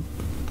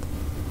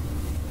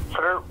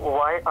 Sir,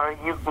 why are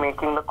you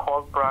making the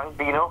call prank?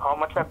 Do you know how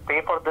much I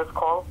pay for this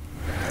call?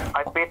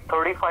 I paid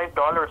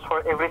 $35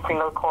 for every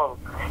single call.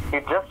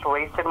 You just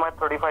wasted my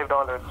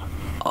 $35.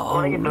 Oh,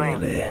 What are you doing?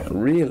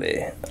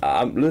 Really?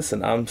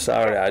 Listen, I'm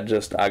sorry.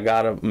 I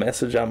got a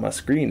message on my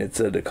screen. It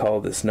said to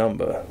call this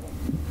number.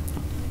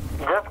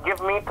 Just give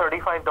me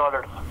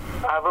 $35.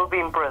 I will be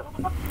impressed.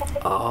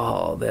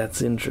 Oh,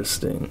 that's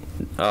interesting.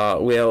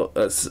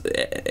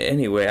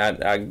 Anyway,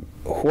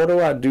 what do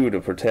I do to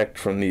protect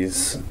from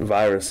these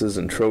viruses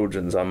and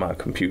Trojans on my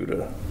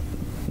computer?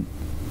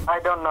 I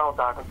don't know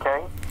that,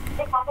 okay?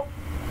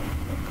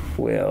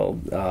 Well,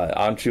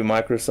 aren't you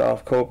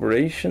Microsoft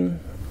Corporation?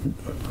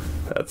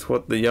 That's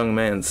what the young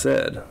man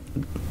said.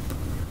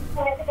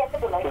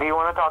 Do you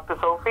want to talk to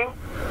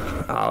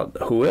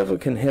Sophie? Whoever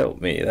can help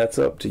me, that's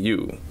up to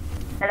you.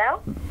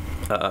 Hello?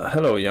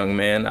 Hello, young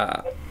man.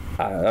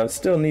 I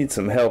still need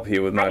some help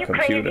here with my Are you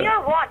computer. crazy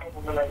or what?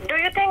 Do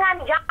you think I'm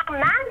young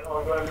man?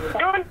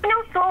 Don't you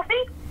know,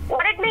 Sophie?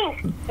 What it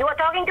means? You are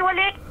talking to a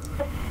lady?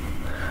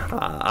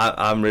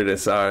 I'm really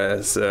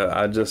sorry, sir.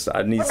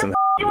 I need some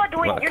You are help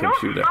doing? with You my know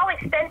computer. how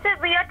expensive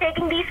we are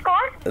taking these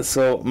calls?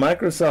 So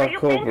Microsoft Are you paying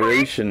for it?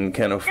 Corporation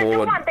can Just do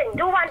afford. one thing.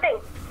 Do one thing.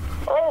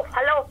 Oh,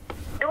 hello.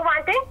 Do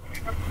one thing.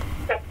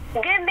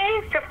 Give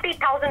me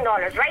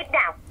 $50,000 right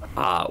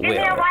now. Give me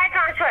a Well. wire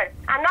transfer.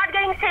 I'm not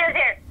getting sales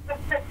here.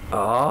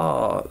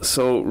 Oh,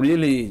 so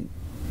really,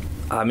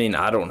 I mean,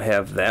 I don't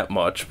have that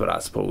much, but I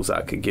suppose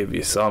I could give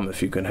you some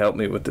if you can help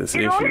me with this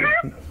You don't issue.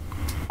 have?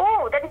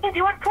 Oh, that means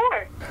you are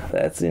poor.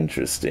 That's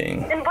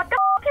interesting. Then what the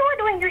you are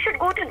doing? You should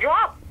go to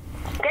job.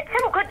 Get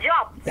some good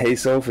job. Hey,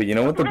 Sophie, you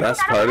know what the best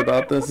part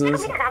about this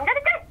is?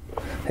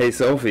 Hey,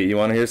 Sophie, you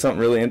want to hear something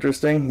really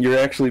interesting? You're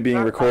actually being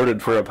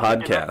recorded for a Do not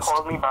podcast.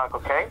 call me back,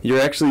 okay? You're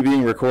actually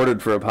being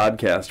recorded for a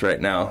podcast right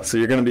now, so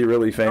you're going to be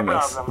really No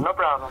famous. problem, no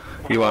problem.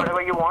 You want-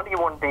 Whatever you want, you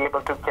won't be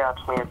able to catch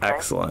me, okay?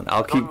 Excellent.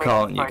 I'll Don't keep make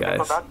calling you me fight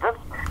guys. for that.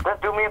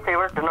 Just do me a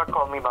favor, do not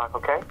call me back,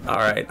 okay? All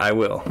right, I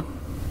will.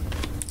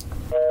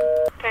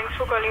 Thanks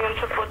for calling and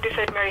support this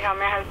side, Mary. How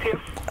may I help you?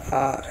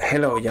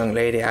 Hello, young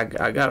lady. I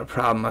got a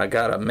problem. I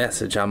got a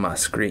message on my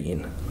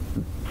screen.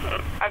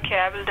 Okay,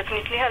 I will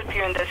definitely help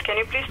you in this. Can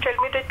you please tell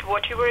me that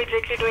what you were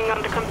exactly doing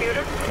on the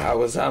computer? I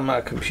was on my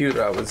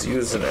computer, I was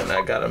using it, and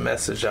I got a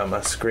message on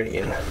my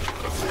screen.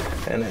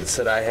 And it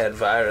said I had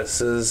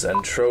viruses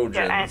and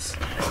Trojans.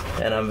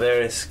 And I'm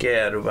very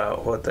scared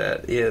about what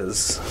that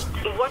is.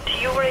 What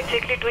you were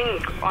exactly doing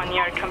on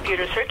your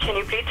computer, sir? Can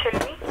you please tell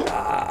me?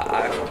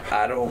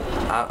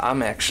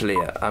 I'm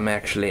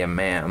actually a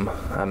ma'am.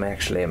 I'm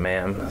actually a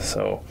ma'am.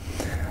 So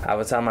I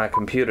was on my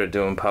computer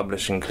doing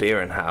publishing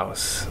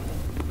clearinghouse.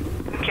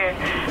 Okay,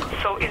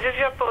 so is this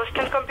your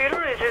personal computer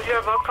or is this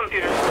your work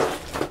computer?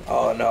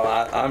 Oh no,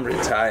 I'm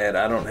retired.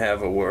 I don't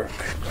have a work.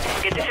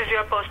 Okay, this is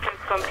your personal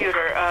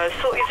computer.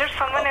 So is there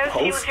someone else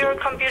use your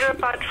computer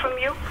apart from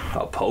you?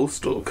 A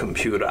postal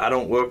computer. I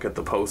don't work at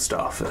the post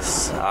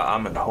office.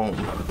 I'm at home.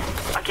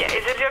 Okay,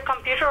 is this your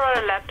computer or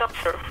a laptop,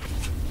 sir?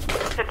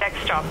 It's a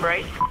desktop,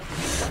 right?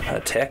 A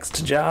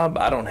text job?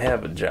 I don't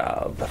have a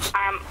job.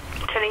 I'm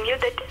telling you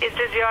that is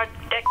this your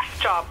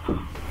desktop?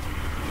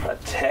 A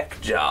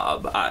tech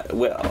job?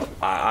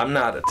 I'm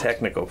not a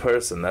technical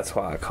person. That's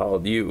why I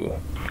called you.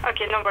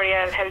 Okay, no worry,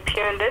 I'll help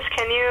you in this.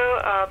 Can you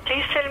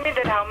please tell me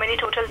that how many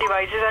total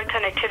devices are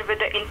connected with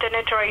the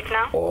internet right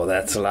now? Oh,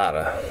 that's a lot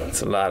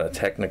of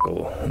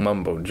technical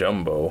mumbo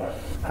jumbo.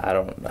 I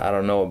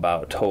don't know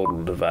about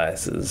total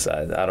devices.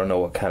 I don't know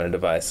what kind of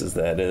devices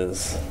that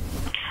is.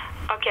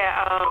 Okay,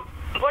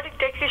 what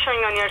exactly is showing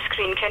on your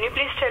screen? Can you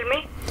please tell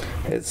me?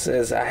 It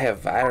says I have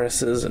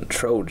viruses and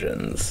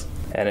Trojans,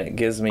 and it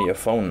gives me a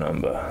phone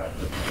number.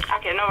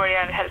 Okay, no worry,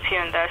 I'll help you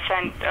in this.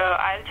 And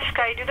I'll just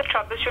guide you the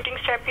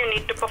troubleshooting step you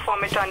need to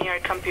perform it on your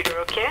computer,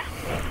 okay?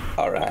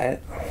 All right.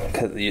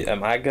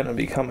 Am I going to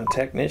become a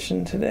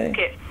technician today?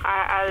 Okay,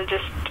 I'll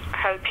just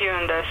help you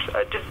in this.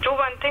 Just do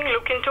one thing,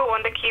 look into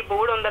on the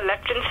keyboard on the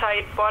left-hand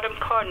side bottom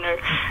corner.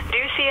 Do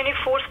you see any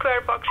 4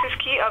 square boxes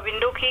key, a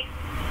window key?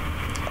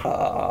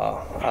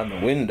 On the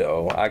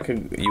window.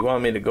 You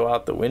want me to go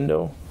out the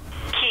window?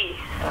 Key.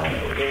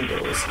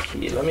 Windows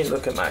key. Let me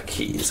look at my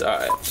keys. All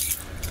right.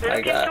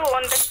 Look into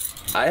on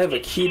the I have a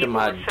key to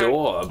my Keyboard, sir.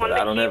 door, but On the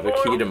I don't have a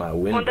key to my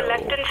window. On the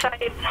left-hand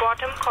side,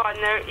 bottom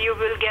corner, you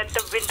will get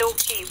the window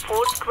key,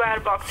 4 square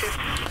boxes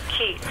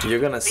key. You're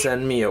gonna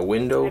send me a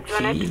window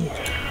key?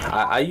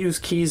 I use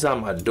keys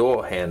on my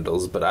door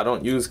handles, but I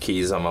don't use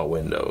keys on my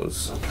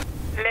windows.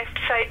 Left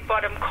side,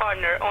 bottom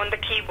corner on the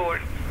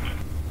keyboard.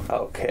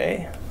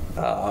 Okay.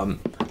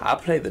 I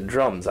play the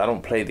drums. I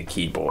don't play the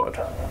keyboard.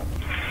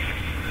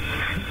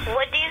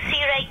 What do you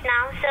see right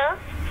now, sir?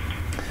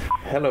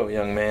 Hello,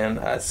 young man.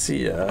 I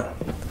see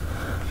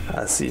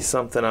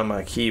something on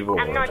my keyboard.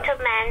 I'm not a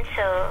man,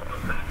 sir.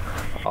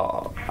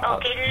 Oh,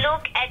 Okay,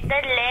 look at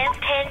the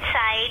left-hand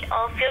side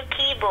of your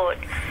keyboard.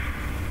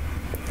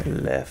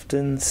 left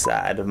hand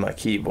side of my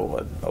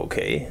keyboard.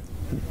 Okay.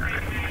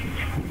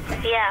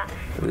 Yeah.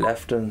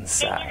 Left hand Can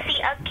side. you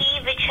see a key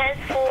which has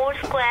 4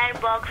 square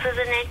boxes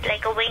in it,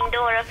 like a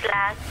window or a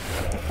flag?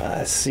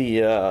 I see,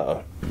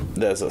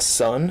 there's a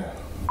sun,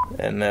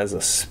 and there's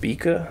a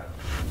speaker.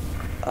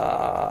 Where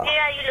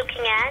are you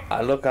looking at?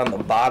 I look on the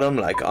bottom,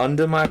 like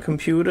under my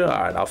computer.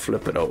 Alright, I'll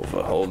flip it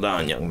over. Hold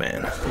on, young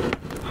man.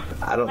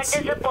 I don't What see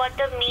does the it.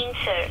 bottom mean,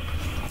 sir?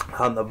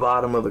 On the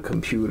bottom of the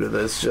computer,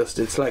 there's just,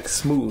 it's like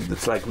smooth.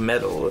 It's like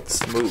metal. It's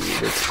smooth.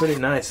 It's pretty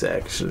nice,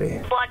 actually.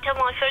 Bottom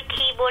of your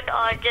keyboard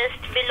or just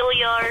below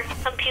your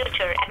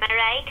computer, am I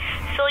right?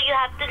 So you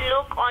have to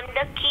look on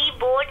the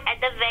keyboard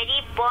at the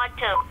very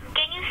bottom.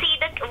 Can you see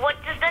what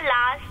is the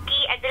last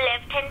key at the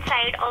left-hand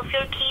side of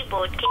your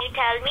keyboard? Can you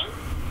tell me?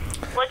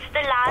 What's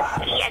the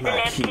last key at the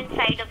left-hand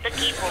side of the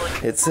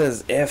keyboard? It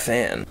says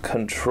FN,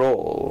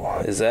 control.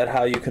 Is that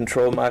how you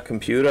control my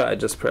computer? I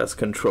just press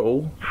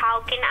control?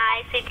 How can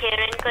I sit here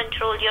and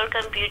control your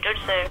computer,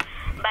 sir?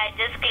 By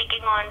just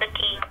clicking on the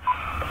key.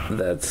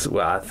 That's,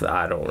 well,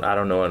 I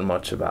don't know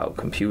much about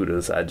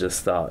computers. I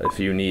just thought if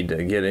you need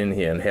to get in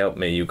here and help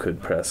me, you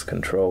could press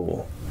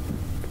control.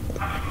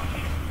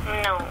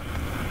 No.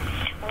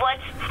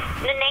 What's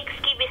the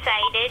next key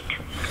beside it?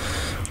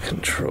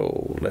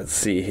 Control. Let's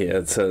see here.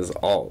 It says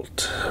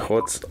Alt.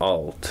 What's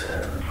Alt?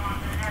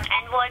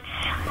 And what's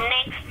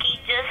next key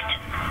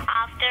just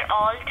after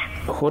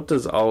Alt? What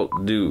does Alt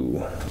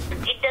do?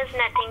 It does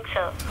nothing,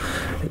 sir.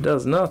 It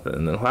does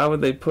nothing. Then why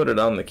would they put it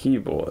on the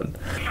keyboard?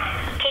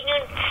 Can you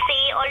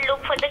see or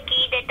look for the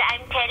key that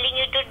I'm telling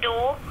you to do?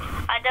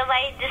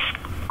 Otherwise,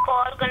 this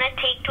call gonna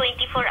take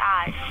 24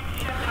 hours.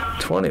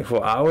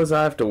 24 hours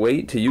I have to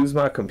wait to use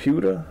my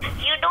computer?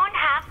 You don't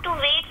have to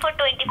wait for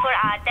 24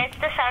 hours. That's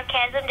the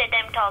sarcasm that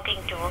I'm talking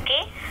to,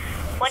 okay?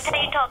 What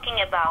are you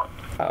talking about?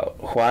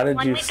 Why did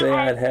Want you me to say help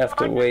I'd have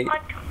to you or wait?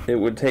 not? It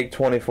would take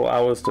 24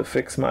 hours to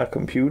fix my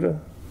computer?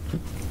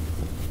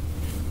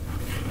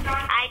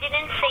 I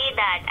didn't say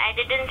that. I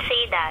didn't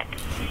say that.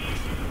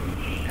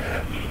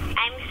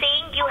 I'm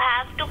saying you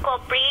have to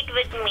cooperate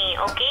with me,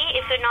 okay?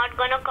 If you're not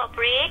gonna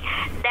cooperate,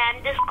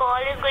 then this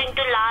call is going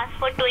to last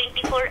for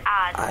 24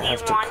 hours. I Do have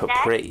you to want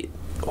cooperate.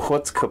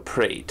 What's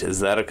cooperate? Is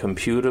that a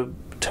computer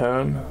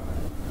term?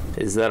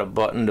 Is that a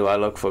button? Do I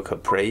look for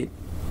cooperate?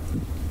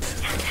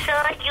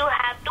 Sir, you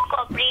have to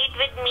cooperate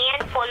with me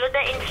and follow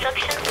the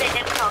instructions that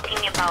I'm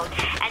talking about.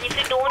 And if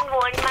you don't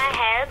want my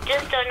help,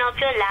 just turn off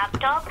your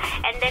laptop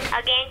and then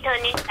again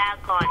turn it back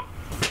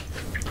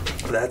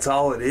on. That's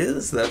all it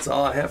is? That's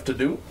all I have to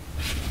do?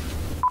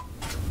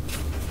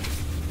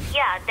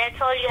 Yeah, that's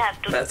all you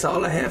have to do. That's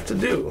all I have to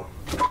do.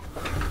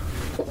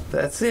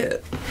 That's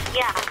it.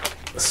 Yeah.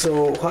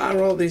 So why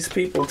are all these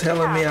people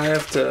telling me I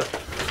have to...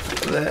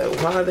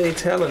 why are they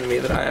telling me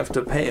that I have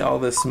to pay all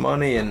this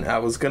money and I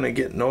was going to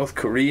get North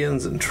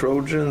Koreans and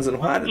Trojans? And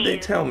why did they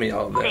tell me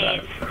all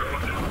that?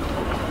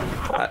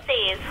 Who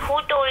says?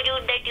 Who told you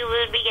that you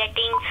will be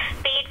getting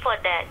paid for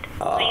that?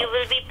 So you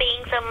will be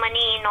paying some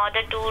money in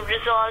order to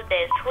resolve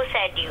this. Who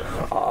said you?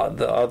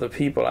 The other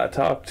people I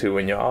talked to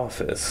in your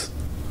office.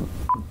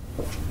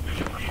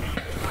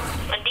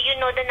 Do you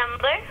know the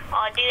number?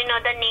 Or do you know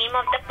the name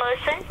of the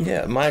person?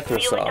 Yeah, who you were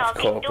Microsoft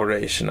talking to?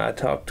 Corporation. I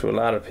talked to a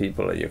lot of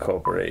people at your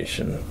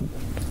corporation.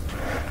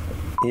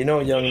 You know,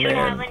 young You should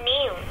have man, a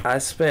name. I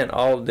spent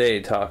all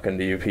day talking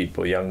to you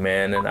people, young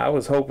man, and I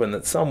was hoping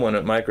that someone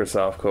at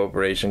Microsoft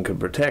Corporation could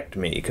protect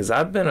me, because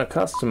I've been a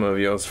customer of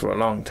yours for a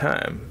long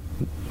time.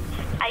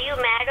 Are you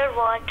mad or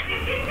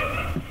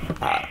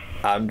what?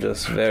 I'm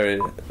just very,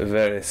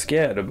 very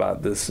scared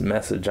about this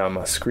message on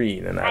my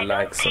screen, and I'd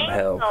like some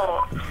help.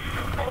 So.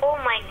 Oh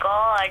my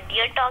god,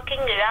 you're talking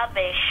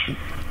rubbish.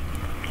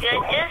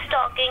 You're just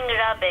talking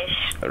rubbish.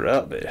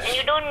 Rubbish.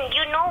 And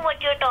you know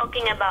what you're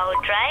talking about,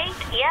 right?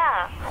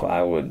 Yeah.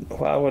 Why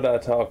would I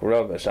talk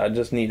rubbish? I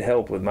just need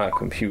help with my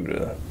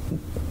computer.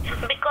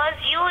 Because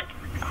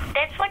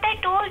that's what I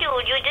told you.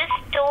 You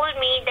just told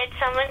me that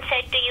someone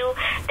said to you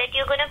that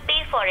you're gonna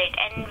pay for it.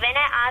 And when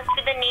I asked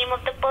you the name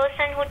of the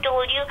person who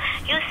told you,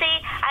 you say,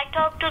 I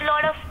talked to a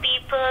lot of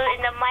people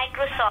in the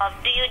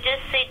Microsoft. Do you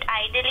just sit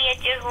idly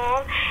at your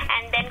home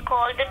and then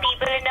call the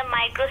people in the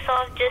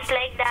Microsoft just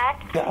like that?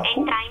 Now,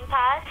 And time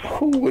pass?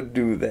 Who would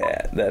do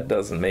that? That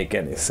doesn't make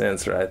any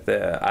sense right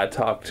there. I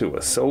talked to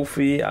a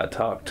Sophie. I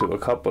talked to a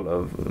couple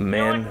of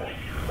men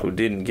who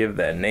didn't give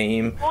their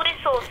name. Who is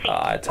Sophie.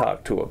 I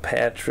talked to a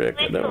Patrick.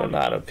 There were a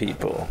lot of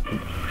people.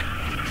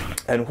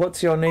 And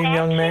what's your name,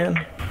 young man?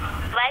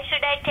 Why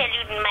should I tell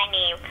you my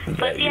name? There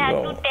First you you have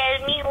go. to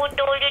tell me who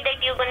told you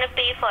that you're gonna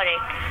pay for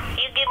it.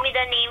 You give me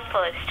the name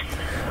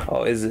first.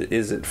 Oh,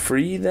 is it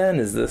free then?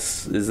 Is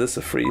this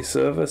a free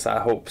service? I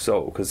hope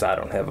so, because I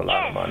don't have a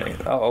lot of money.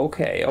 Oh,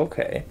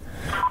 okay.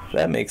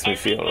 That makes me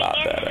feel a lot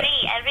better.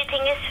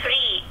 Everything is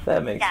free.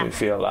 That makes me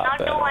feel a lot Now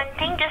better. do one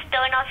thing, just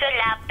turn off your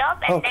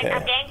laptop and Okay.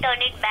 then again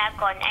turn it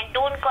back on. And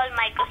don't call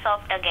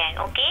Microsoft again,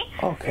 okay?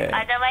 Okay.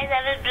 Otherwise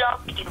I will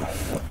block you.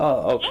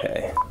 Oh,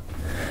 okay.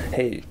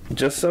 Hey,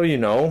 just so you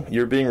know,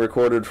 you're being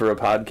recorded for a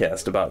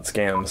podcast about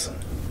scams.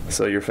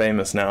 So you're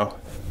famous now.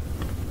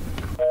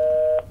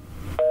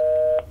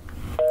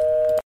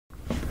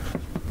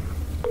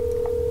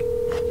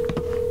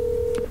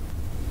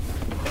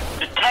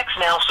 The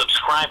TextNow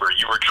subscriber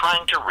you were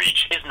trying to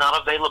reach is not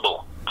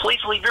available. Please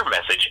leave your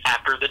message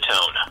after the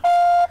tone.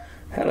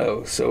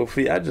 Hello,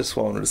 Sophie. I just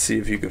wanted to see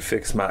if you could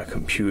fix my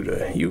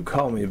computer. You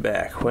call me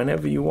back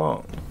whenever you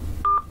want.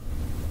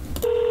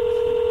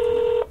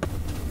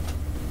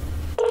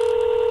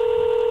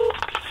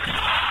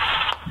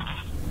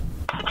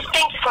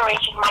 Thank you for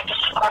reaching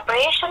Microsoft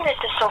Corporation. This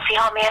is Sophie.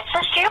 How may I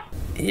assist you?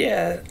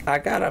 Yeah, I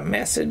got a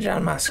message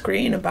on my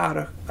screen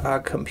about a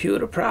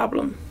computer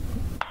problem.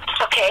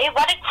 Okay,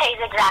 what it says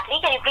exactly?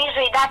 Can you please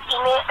read that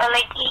email,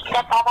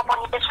 that pop-up on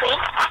your screen?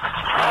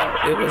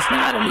 It was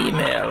not an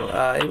email.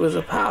 It was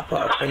a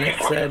pop-up, and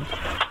it said,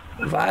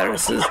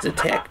 viruses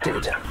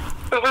detected.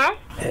 Mm-hmm.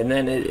 And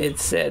then it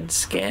said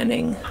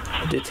scanning,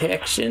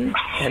 detection,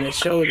 and it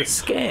showed a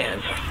scan.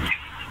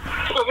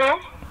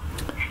 Mm-hmm.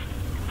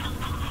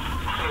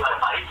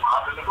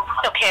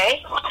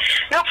 Okay,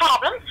 no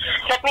problem.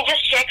 Let me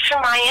just check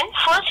from my end.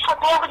 First,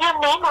 help me out with your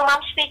name, whom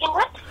I'm speaking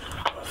with.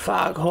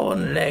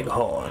 Foghorn,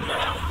 Leghorn.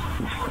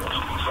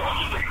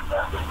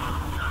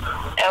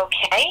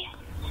 Okay.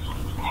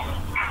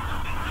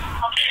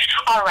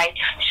 All right.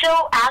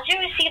 So, as you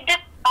received the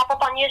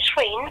pop-up on your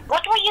screen,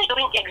 what were you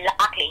doing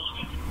exactly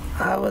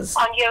I was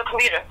on your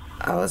computer?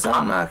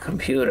 on my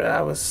computer.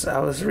 I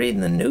was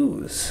reading the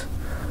news.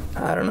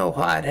 I don't know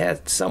why it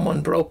had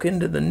someone broke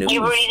into the news.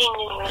 You were reading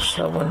news.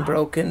 Someone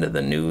broke into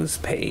the news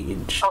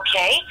page.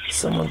 Okay.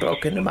 Someone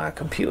broke into my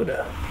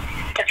computer.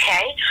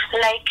 Okay.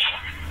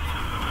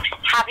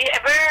 Have you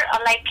ever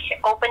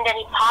opened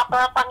any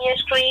pop-up on your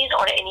screen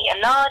or any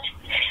alert?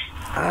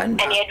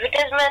 Any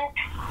advertisement?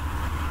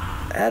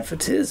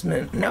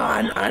 Advertisement? No,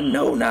 I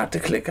know not to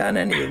click on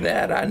any of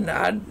that.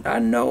 I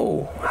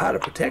know how to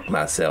protect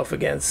myself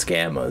against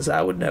scammers.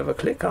 I would never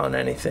click on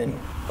anything.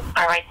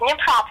 All right, no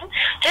problem.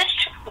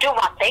 Just do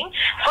one thing.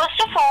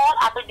 First of all,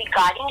 I will be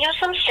guiding you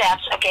some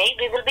steps, okay?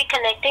 We will be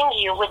connecting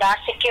you with our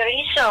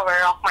security server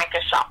of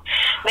Microsoft.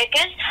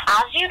 Because,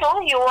 as you know,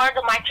 you are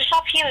the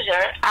Microsoft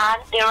user,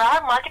 and there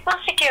are multiple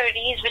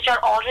securities which are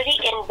already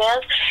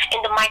inbuilt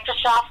in the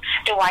Microsoft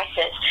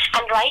devices.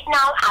 And right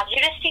now, as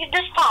you receive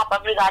this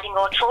pop-up regarding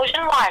our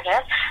Trojan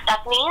virus,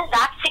 that means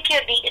that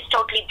security is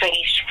totally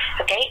breached,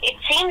 okay? It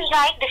seems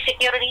like the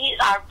securities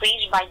are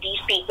breached by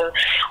these people,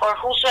 or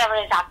whosoever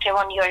is active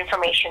on your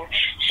information.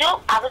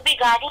 So I will be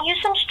guiding you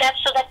some steps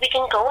so that we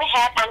can go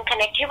ahead and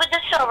connect you with the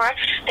server.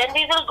 Then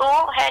we will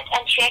go ahead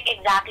and check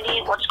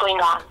exactly what's going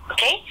on,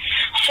 okay?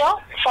 So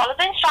follow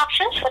the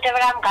instructions, whatever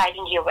I'm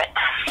guiding you with.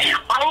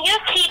 On your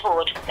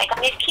keyboard,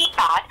 on your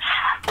keypad,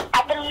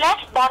 at the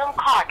left bottom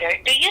corner,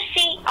 do you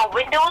see a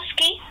Windows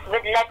key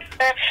with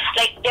letter,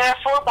 there are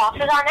 4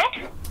 boxes on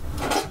it?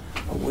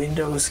 A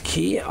Windows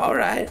key? All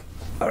right,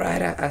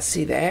 I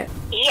see that.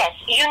 Yes,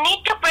 you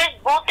need to press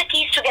both the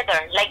keys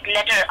together, like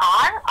letter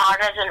R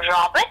as in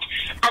Robert,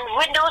 and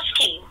Windows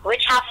key,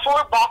 which have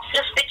 4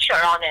 boxes picture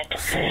on it.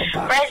 4 boxes.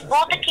 Press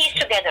both the keys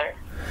together.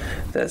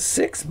 There's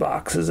 6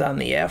 boxes on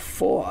the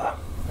F4.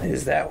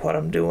 Is that what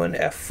I'm doing,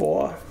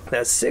 F4?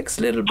 There's 6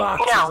 little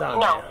boxes on there.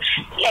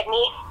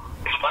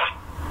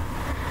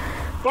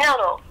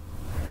 No.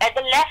 At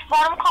the left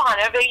bottom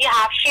corner where you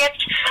have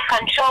Shift,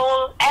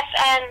 Control,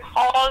 FN,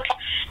 Alt,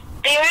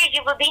 there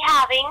you will be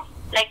having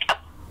a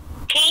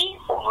key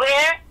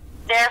where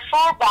there are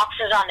 4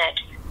 boxes on it,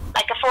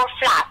 like a 4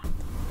 flap.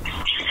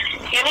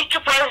 You need to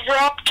press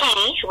that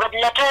key with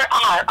letter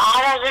R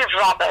as in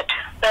Robert.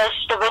 Press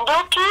the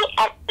window key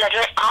and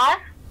letter R.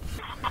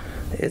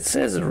 It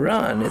says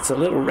run. It's a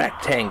little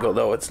rectangle,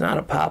 though. It's not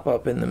a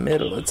pop-up in the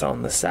middle. It's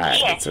on the side.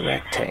 Yes. It's a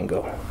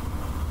rectangle.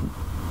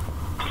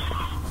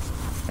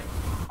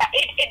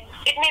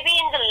 It may be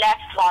in the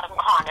left bottom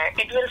corner.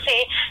 It will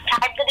say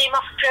type the name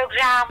of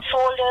program,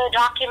 folder,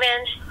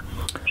 documents,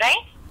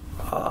 right?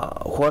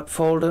 What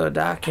folder or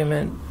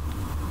document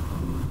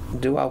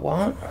do I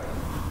want?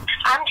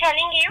 I'm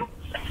telling you.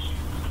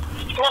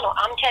 No,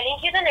 I'm telling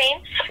you the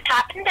name.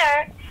 Type in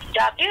there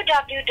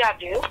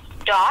www.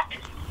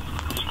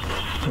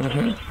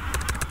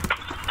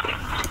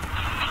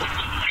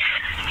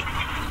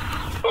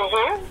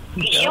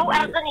 U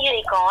as in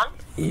unicorn.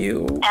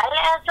 U. L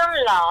as in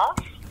love.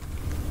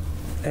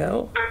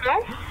 L.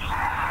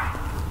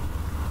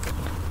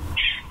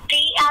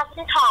 T as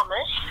in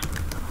Thomas.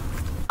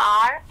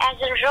 R as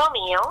in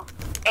Romeo,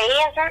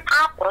 A as in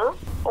Apple,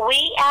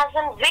 V as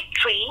in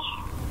Victory,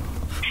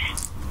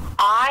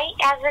 I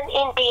as in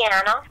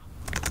Indiana,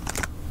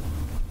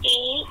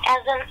 E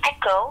as in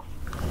Echo,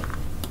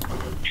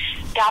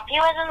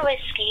 W as in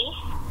Whiskey,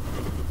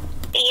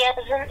 E as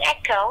in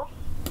Echo,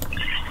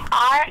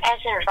 R as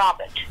in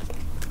Robert.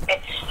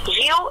 It's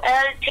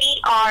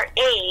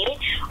ULTRAVIEWER.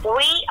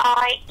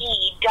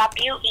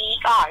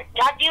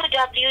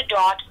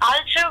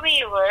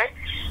 www.ultraviewer.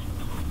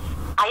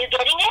 Are you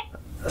getting it?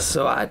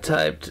 So I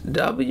typed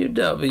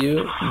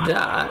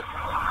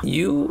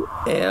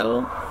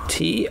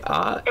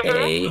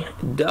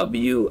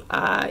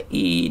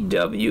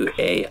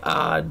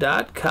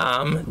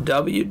www.ultrawiewer.com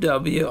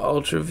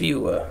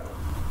www.ultraviewer.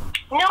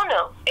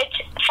 No. It's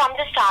from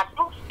the start.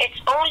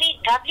 It's only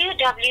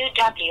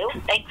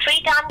www, like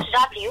 3 times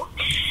W,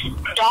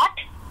 dot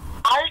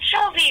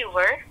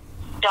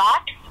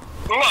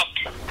ultraviewer.net.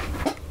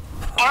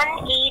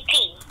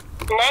 N-E-T.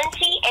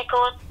 Nancy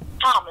Echo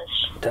Thomas.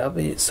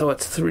 W. So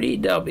it's 3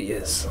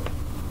 W's.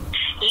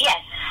 Yes.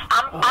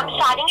 I'm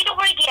starting it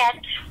over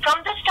again.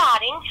 From the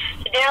starting,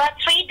 there are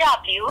 3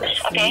 W's,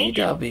 That's okay? 3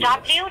 W's.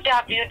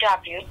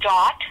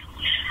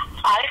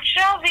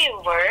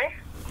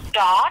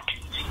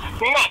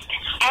 www.ultraviewer.net.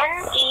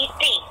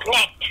 N-E-T.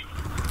 Net.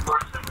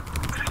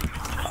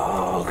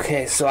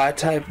 Okay, so I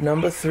typed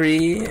number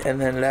 3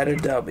 and then letter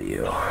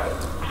W.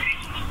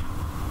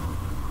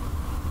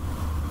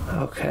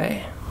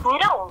 Okay.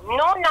 No,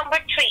 number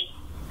 3.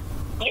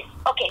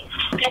 Okay,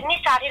 let me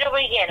start it over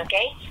again,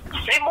 okay?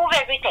 Remove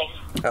everything.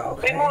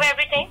 Okay. Remove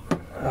everything.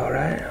 All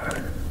right.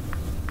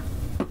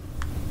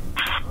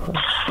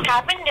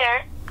 Type in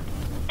there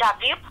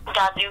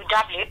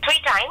www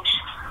 3 times.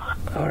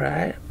 All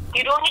right.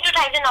 You don't need to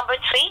type the number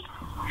 3.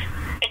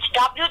 It's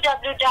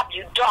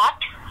www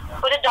dot.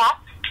 Put a dot.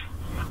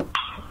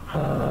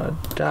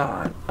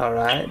 Dot. All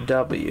right.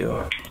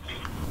 W.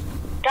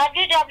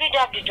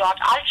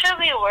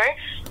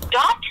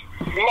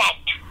 www.ultraviewer.net.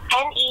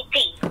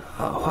 N-E-T.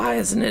 Why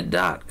isn't it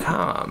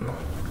 .com?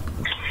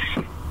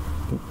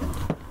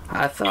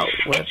 I thought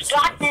It's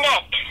website.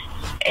 .net.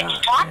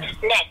 It's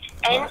 .net.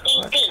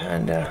 N-E-T.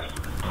 Kinda.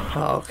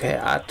 Okay,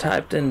 I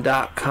typed in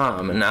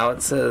 .com and now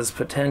it says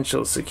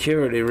potential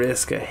security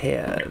risk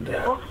ahead.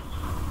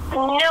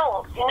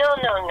 No.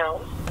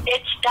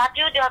 It's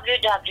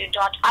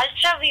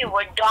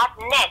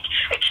www.ultraviewer.net.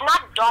 It's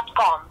not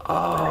 .com.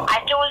 Oh. I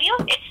told you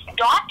it's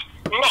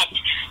 .net.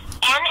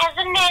 N as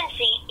in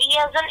Nancy, E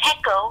as in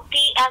Echo, T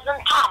as in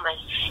Thomas,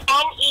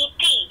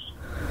 N-E-T.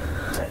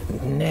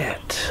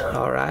 Net.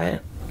 All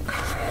right.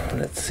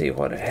 Let's see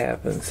what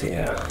happens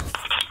here.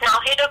 Now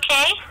hit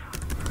OK.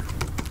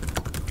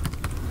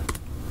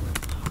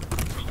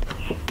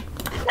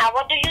 Now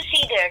what do you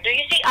see there? Do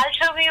you see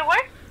Ultraviewer?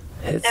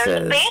 It There's a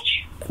says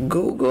page.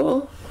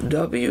 Google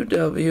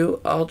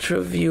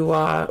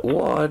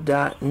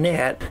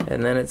www.ultraviewer.net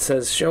and then it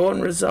says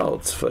showing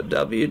results for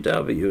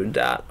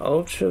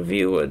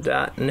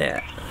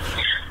www.ultraviewer.net.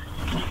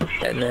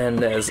 And then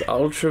there's Now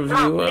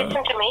Ultraviewer.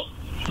 listen to me.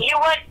 You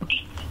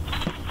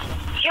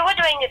were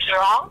doing it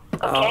wrong.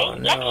 Okay. Oh,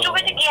 no. Let's do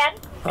it again.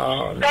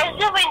 Oh, Press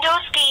no. the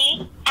Windows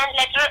key and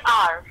letter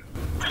R.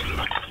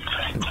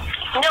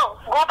 No,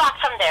 go back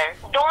from there.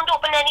 Don't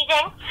open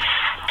anything.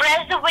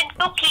 Press the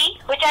Windows key,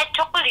 which I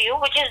told you,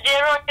 which is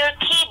there on your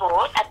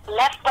keyboard at the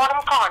left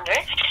bottom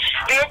corner,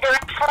 where there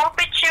are 4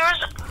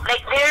 pictures,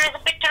 like there is a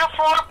picture of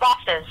 4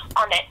 boxes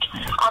on it,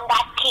 on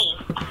that key.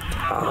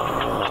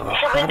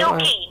 It's a window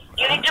key.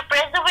 You need to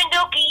press the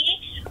window key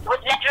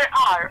with letter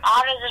R.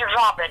 R is in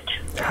Robert.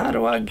 How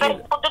do I Press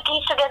get both the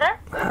keys together.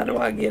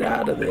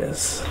 out of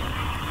this?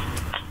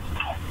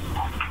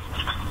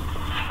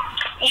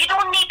 You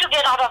don't need to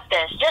get out of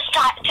this. Just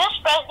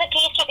press the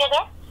keys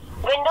together.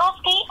 Windows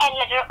key and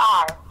letter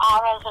R.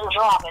 R as in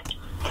Robert.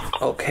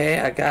 Okay,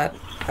 I got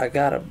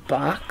a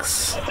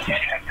box.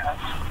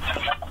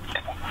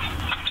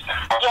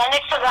 Again,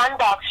 it's a run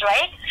box,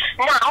 right?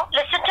 Now,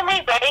 listen to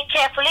me very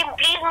carefully.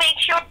 Please make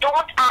sure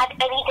don't add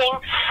anything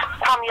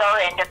from your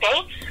end,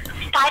 okay?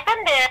 Type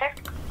in there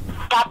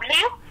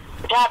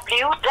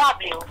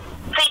www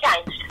 3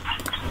 times.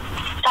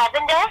 Type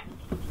in there.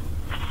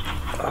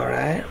 All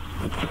right.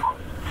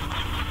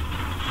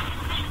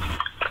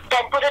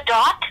 Then put a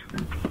dot.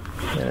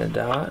 And a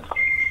dot.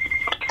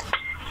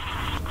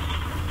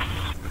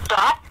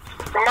 Dot.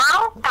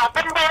 Now type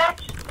in there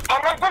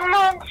N as in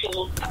Nancy,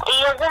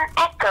 E as in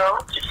Echo,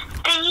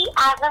 T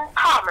as in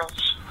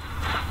Thomas.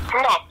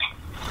 Net.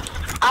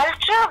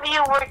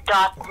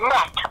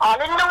 Ultraviewer.net.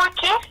 All in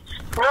lowercase.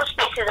 No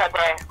spaces are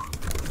there.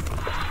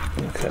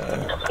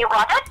 Okay. You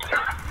got it?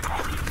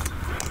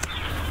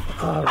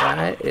 All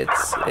right.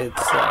 It's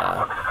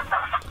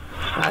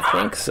I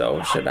think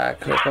so. Should I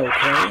click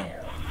OK?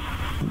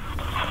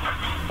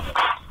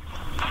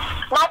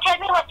 Now tell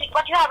me what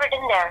you have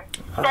written there.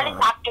 Spell it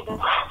back to me.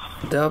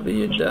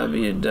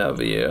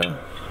 www.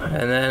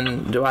 And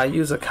then do I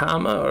use a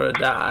comma or a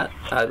dot?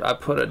 I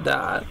put a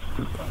dot.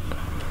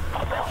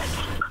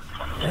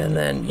 And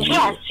then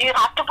Yes, you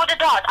have to put a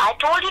dot. I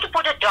told you to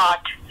put a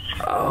dot.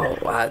 Oh,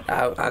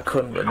 I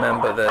couldn't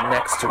remember. They're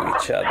next to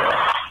each other.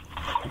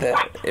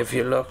 If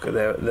you look,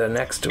 they're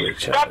next to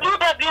each other.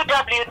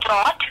 www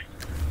dot.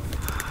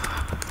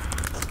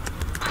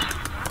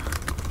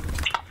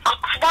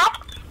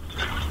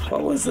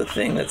 What was the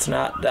thing that's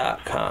not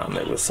 .com?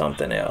 It was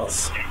something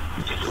else.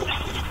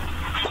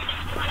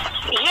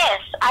 Yes,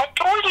 I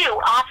told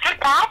you. After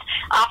that,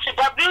 after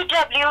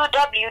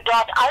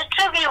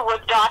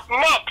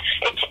www.ultraviewer.net,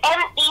 it's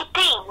NET,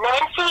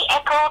 Nancy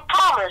Echo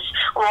Thomas.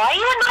 Why are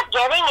you not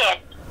getting it?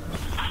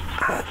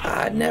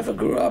 I never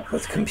grew up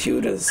with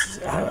computers.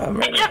 I'm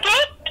really, It's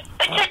okay.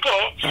 It's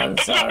okay. I'm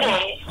It's sorry.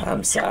 okay.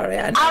 I'm sorry.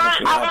 I never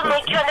grew I up will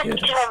with make you understand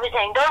computers.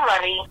 everything. Don't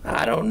worry.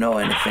 I don't know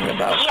anything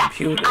about Yeah,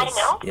 computers. I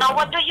know. you Now,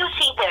 what do you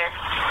see there?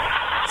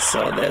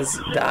 So there's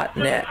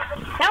 .net.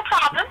 No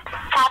problem.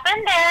 Tap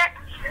in there.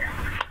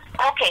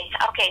 Okay.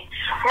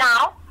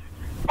 Now,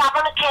 tap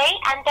on a K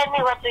and tell me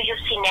what do you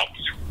see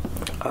next.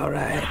 All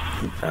right.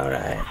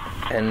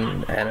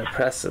 And I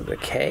press the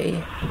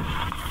K.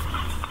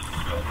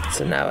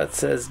 So now it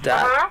says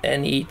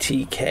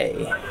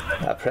 .netk.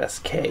 I press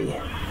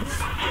K.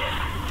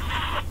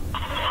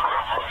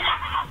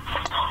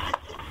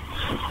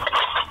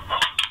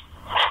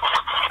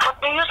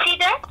 What do you see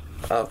there?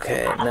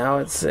 Okay, now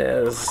it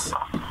says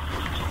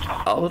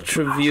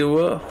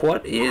UltraViewer.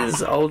 What is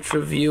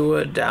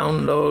UltraViewer?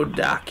 Download,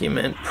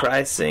 document,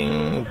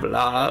 pricing,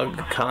 blog,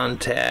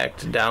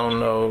 contact,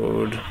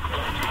 download.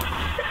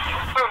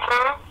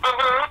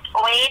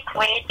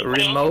 Wait.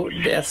 Remote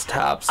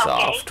desktop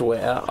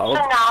software. Oh,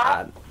 So now-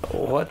 God.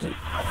 What?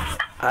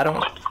 I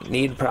don't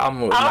need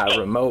problem with my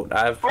remote.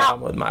 I have problem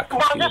with my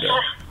computer.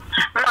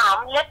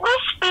 Ma'am, let me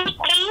speak,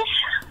 please.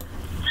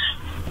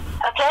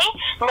 Okay?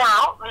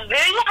 Now,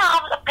 where you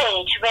have a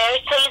page where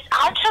it says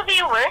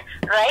UltraViewer,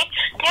 right?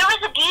 There is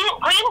a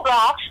green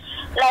box,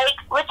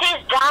 which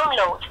is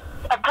download.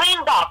 A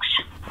green box.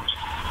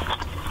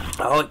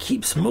 Oh, it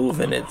keeps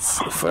moving.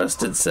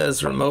 First it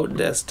says remote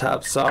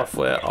desktop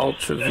software.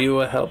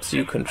 UltraViewer helps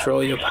you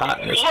control your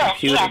partner's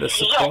computer to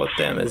support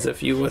them as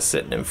if you were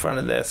sitting in front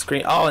of their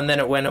screen. Oh, and then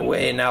it went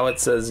away. Now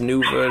it says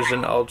new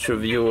version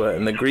UltraViewer,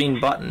 and the green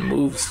button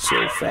moves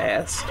so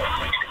fast.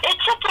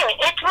 It's okay.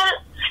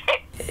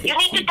 You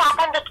need to tap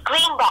on the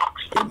green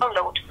box.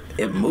 Download.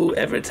 It move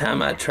every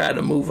time I try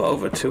to move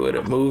over to it.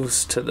 It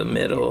moves to the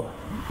middle.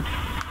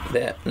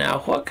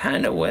 Now, what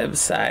kind of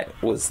website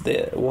was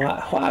this?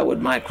 Why would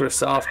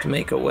Microsoft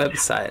make a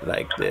website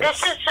like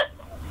this?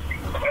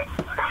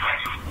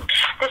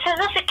 This is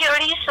a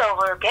security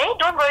server, okay?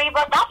 Don't worry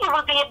about that. You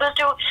will be able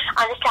to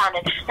understand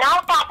it. Now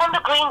tap on the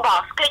green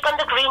box. Click on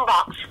the green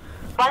box.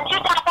 Once you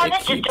tap on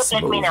it, just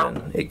let me know.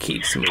 It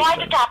keeps moving. Try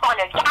to tap on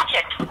it. Catch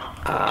it.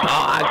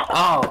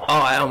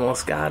 I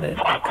almost got it.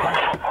 Okay.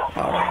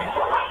 All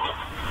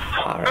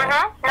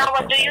right. Now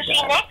what do you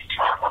see next?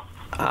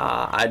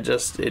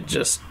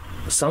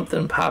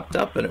 Something popped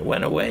up and it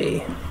went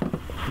away.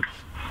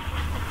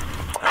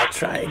 I'll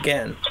try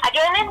again.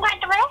 Again, it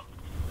went away?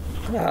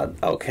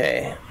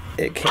 Okay.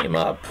 It came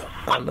up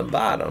on the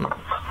bottom.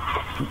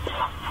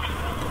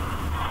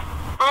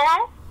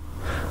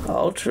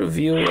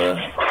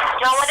 UltraViewer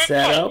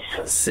setup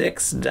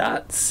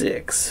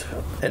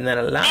 6.6 and then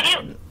a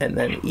line and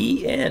then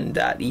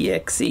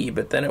en.exe,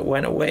 but then it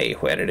went away.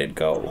 Where did it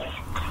go?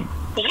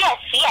 Yes.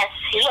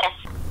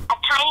 A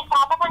tiny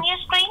pop-up on your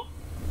screen?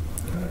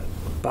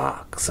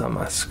 Box on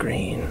my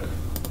screen.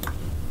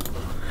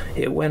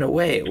 It went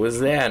away. It was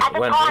there and it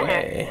went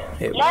away.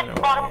 It went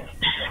away.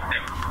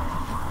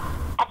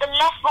 At the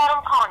left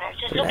bottom corner.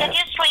 Just look at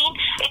your screen.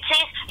 It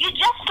says, you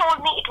just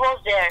told me it was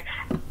there.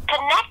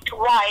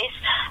 ConnectWise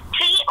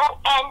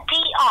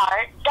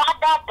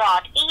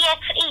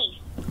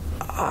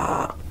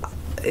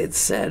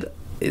 .exe.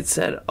 It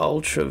said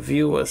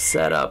UltraViewer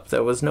setup.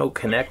 There was no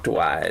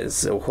ConnectWise.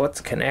 So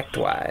what's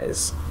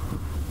ConnectWise?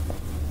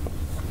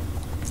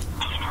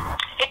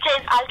 It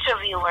says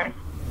UltraViewer.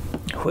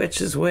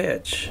 Which is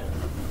which?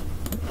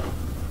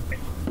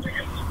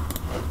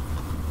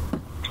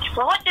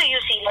 What do you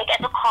see? Like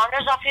at the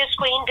corners of your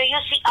screen, do you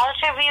see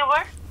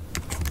UltraViewer?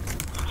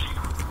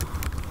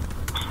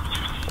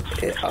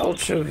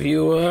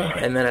 UltraViewer,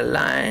 and then a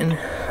line,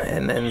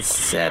 and then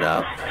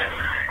setup,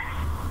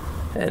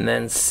 and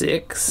then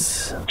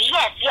 6.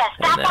 Yes.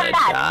 Tap and then on a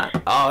that.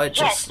 dot. Oh, it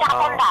just. Tap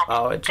on that.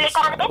 It just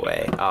Click on went it.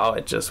 away. Oh,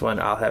 it just went.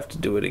 I'll have to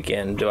do it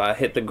again. Do I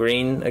hit the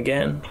green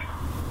again?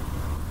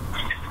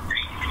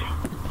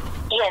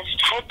 Yes.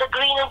 Hit the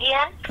green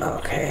again.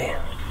 Okay.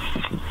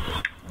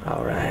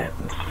 All right.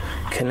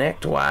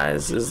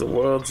 ConnectWise is the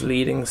world's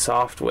leading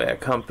software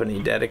company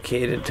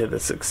dedicated to the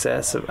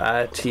success of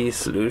IT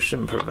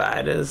solution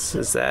providers.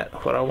 Is that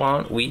what I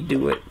want? We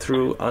do it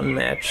through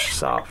unmatched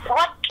software.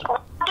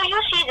 What do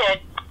you see there?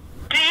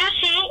 Do you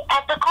see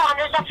at the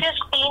corners of your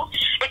screen,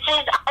 it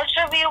says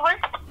UltraViewer?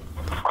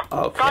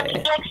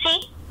 Okay.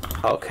 .exe?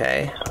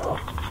 Okay.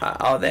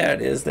 Oh, there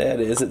it is.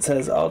 It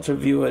says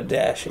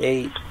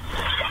UltraViewer-8.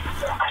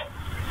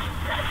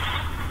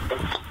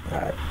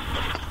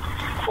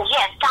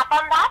 Yes, tap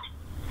on that.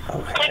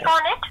 Okay. Click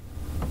on it.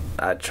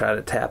 I try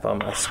to tap on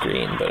my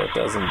screen, but it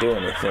doesn't do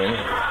anything.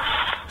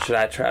 Should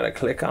I try to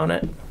click on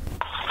it?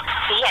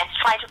 Yes,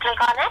 try to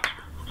click on it.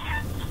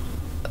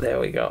 There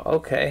we go.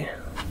 Okay.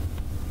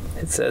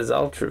 It says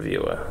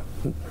UltraViewer.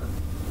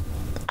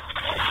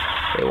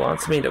 It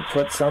wants me to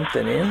put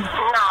something in.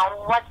 Now,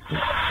 what?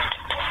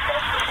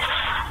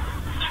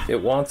 It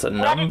wants a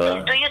number. What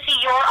is it? Do you see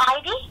your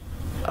ID?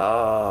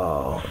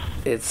 Oh,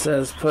 it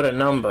says put a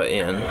number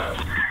in.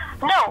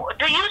 No.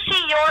 Do you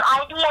see your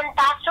ID and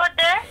password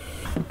there?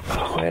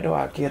 Where do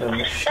I get a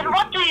machine? Then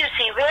what do you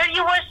see? Where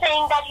you were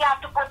saying that you have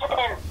to put it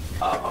in?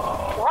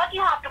 What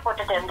you have to put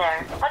it in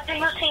there? What do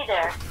you see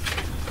there?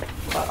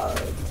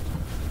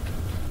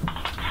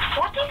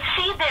 What do you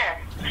see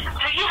there?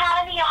 Do you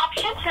have any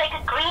options like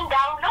a green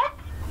download?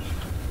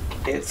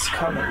 It's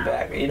coming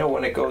back. You know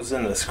when it goes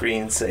in the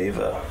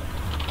screensaver,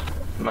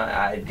 my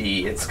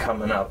ID, it's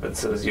coming up. It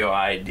says your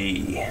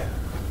ID.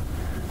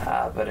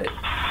 But it...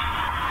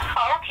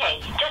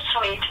 Okay, just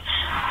wait.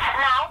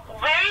 Now,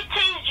 where it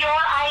says your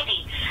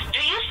ID, do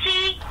you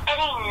see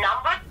any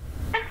number?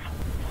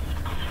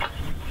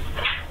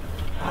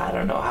 I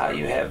don't know how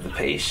you have the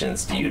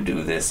patience. Do you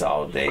do this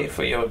all day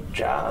for your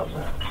job?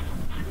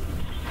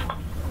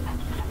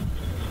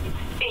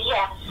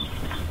 Yes.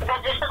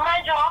 Because this is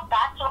my job,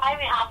 that's why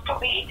we have to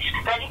be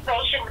very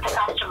patient with the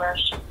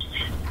customers.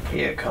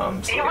 Here it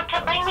comes. You were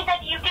telling me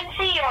that you can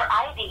see your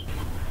ID.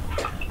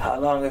 How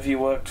long have you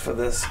worked for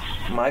this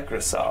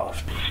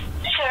Microsoft?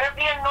 Sir,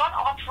 we are not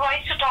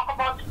authorized to talk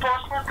about the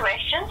personal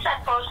questions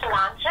and personal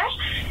answers.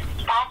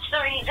 That's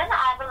the reason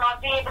I will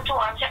not be able to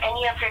answer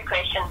any of your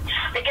questions.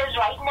 Because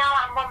right now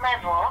I'm on my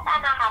work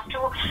and I have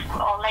to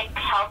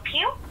help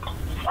you.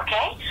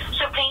 Okay?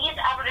 So please,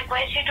 I would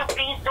request you to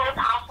please don't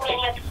ask me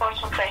any of the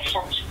personal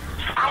questions.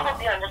 I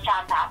hope you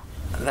understand that.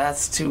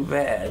 That's too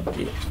bad,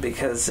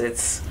 because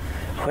it's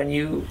when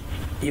you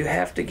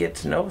have to get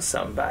to know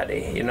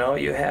somebody, you know,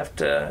 you have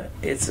to,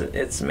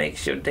 it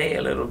makes your day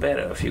a little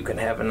better if you can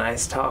have a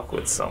nice talk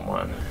with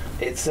someone.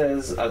 It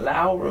says,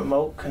 allow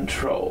remote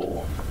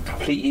control.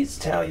 Please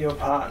tell your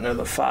partner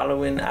the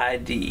following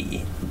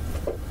ID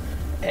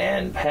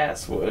and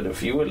password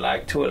if you would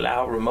like to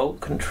allow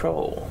remote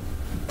control.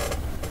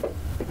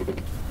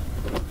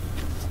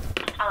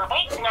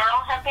 Alright,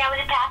 now help me out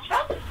with the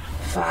password.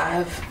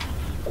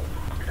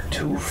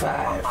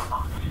 525.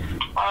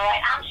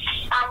 Alright,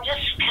 I'm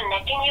just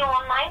connecting you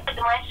online with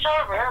my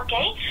server,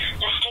 okay?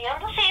 Just stay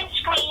on the same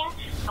screen.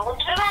 Don't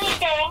do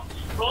anything.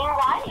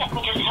 Meanwhile, let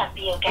me just help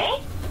you,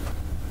 okay?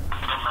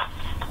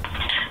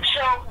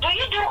 So, do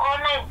you do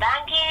online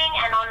banking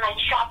and online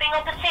shopping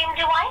on the same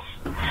device?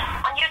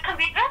 On your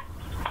computer?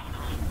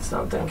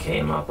 Something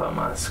came up on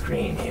my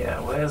screen here.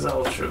 Where's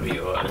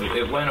UltraViewer?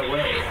 It went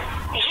away.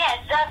 Yes,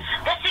 the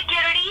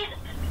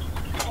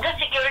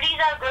securities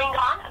are going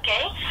on,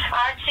 okay?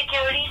 Our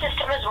security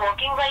system is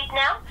working right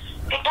now.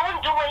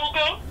 Don't do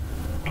anything.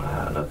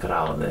 Wow, look at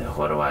all this.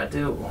 What do I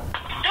do?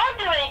 Don't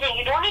do anything.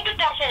 You don't need to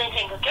touch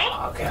anything, okay?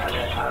 Okay,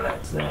 I'll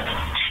let that.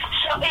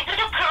 So is it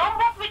a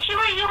Chromebook which you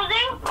were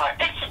using, or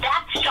it's a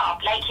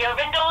desktop, like your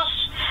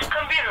Windows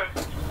computer?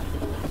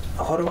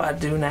 What do I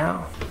do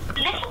now?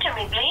 Listen to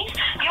me, please.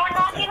 You are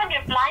not even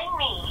replying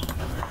me.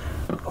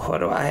 What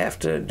do I have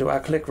to... Do I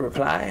click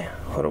reply?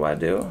 What do I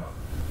do?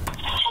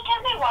 So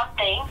tell me one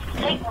thing.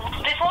 Like,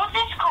 before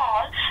this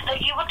call,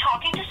 you were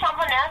talking to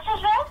someone else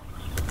as well?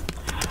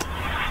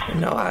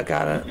 No, I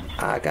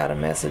got a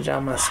message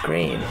on my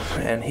screen,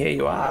 and here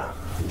you are.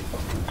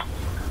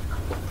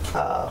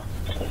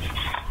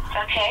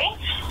 Okay.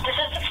 This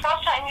is the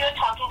first time you're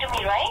talking to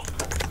me,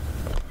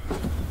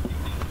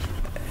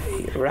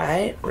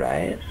 right?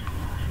 Right.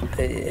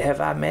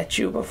 Have I met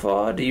you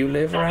before? Do you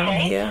live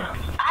around here?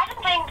 I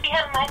don't think we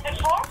have met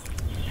before.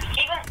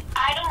 Even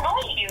I don't know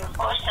you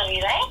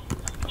personally, right?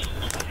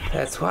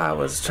 That's why I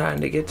was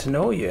trying to get to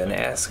know you and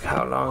ask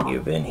how long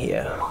you've been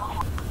here.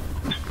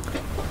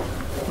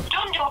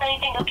 Don't do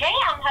anything, okay?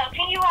 I'm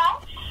helping you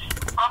out.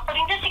 I'm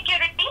putting the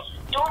security.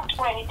 Don't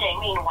do anything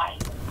meanwhile.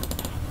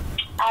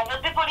 I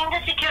will be putting the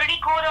security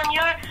code on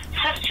your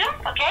system,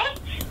 okay?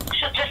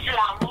 So just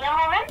allow me a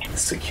moment.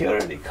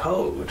 Security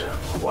code?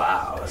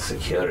 Wow,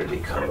 security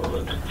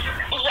code.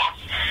 Yes,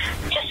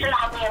 just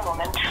allow me a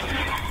moment.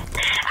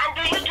 And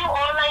do you do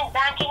online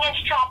banking and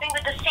shopping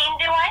with the same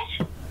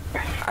device?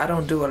 I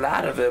don't do a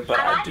lot of it, but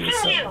I do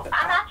some. I'm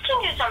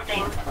asking you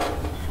something.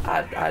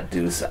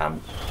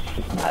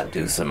 I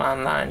do some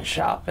online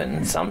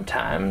shopping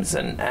sometimes,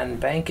 and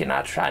banking.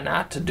 I try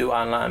not to do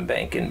online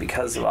banking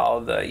because of all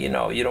the, you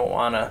don't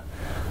want to.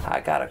 I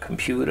got a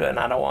computer, and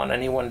I don't want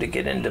anyone to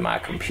get into my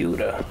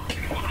computer. Of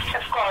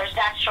course,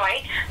 that's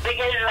right.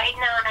 Because right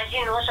now, as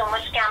you know, so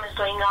much scam is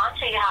going on,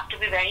 so you have to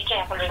be very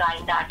careful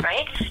regarding that,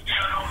 right?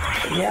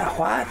 Yeah,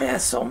 why are there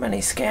so many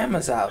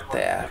scammers out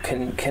there?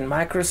 Can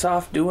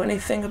Microsoft do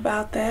anything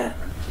about that?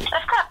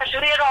 Of course,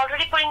 we are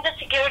already putting the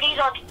securities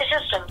on the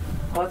system.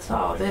 What's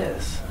all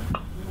this?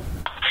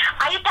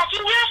 Are you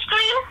touching your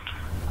screen?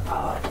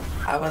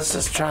 I was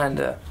just trying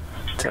to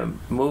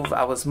move.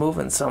 I was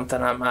moving something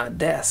on my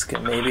desk,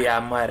 and maybe I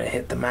might have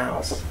hit the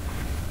mouse.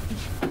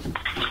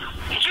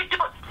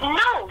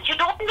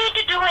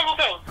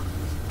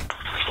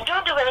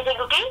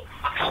 anything, okay?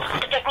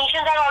 The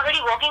technicians are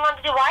already working on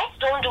the device.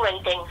 Don't do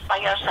anything by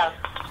yourself.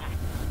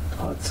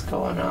 What's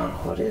going on?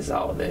 What is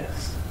all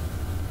this?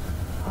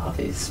 All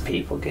these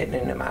people getting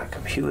into my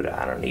computer,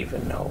 I don't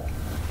even know.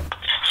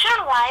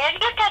 Sure, why are you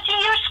touching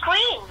your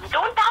screen?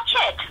 Don't touch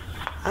it.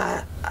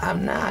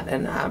 I'm not,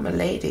 and I'm a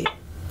lady.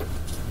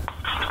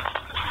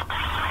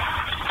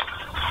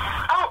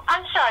 Oh,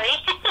 I'm sorry.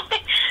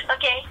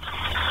 Okay.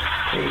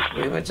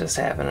 We were just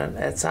having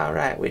it's all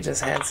right. We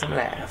just had some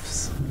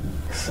laughs.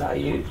 So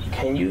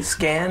can you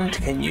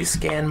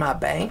scan my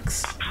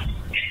banks?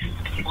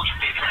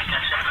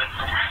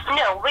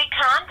 No, we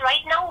can't.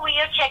 Right now, we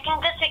are checking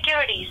the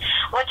securities.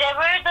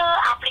 Whatever the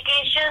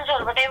applications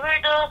or whatever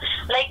the,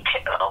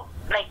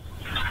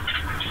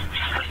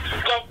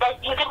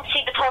 that you can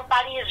see the third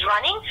party is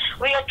running,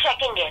 we are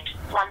checking it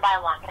one by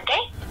one,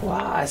 okay?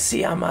 Wow, I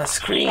see on my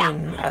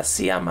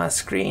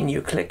screen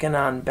you're clicking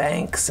on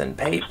banks and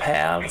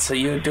PayPal, so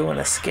you're doing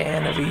a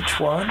scan of each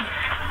one?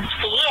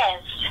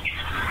 Yes.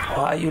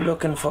 Why are you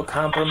looking for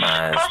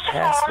compromised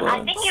passwords? First of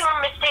all, I think you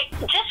were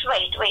mistaken. Just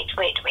wait.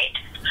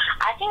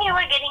 I think you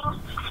were getting,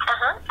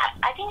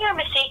 I think you're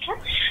mistaken.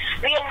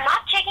 We are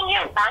not checking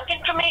your bank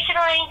information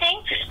or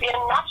anything. We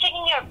are not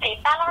checking your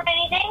PayPal or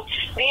anything.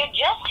 We are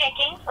just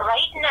checking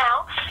right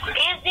now,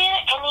 is there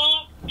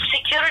any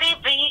security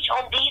breach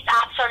on these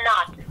apps or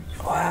not?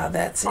 Wow,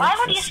 that's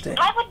interesting.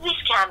 Why would we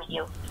scam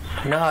you?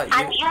 No,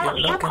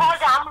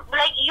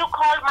 you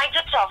called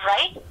Microsoft,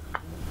 right?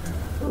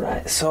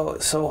 Right. So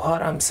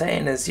what I'm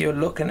saying is you're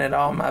looking at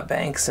all my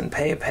banks and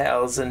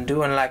PayPals and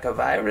doing like a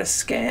virus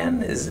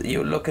scan? Is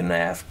you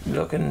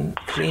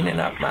cleaning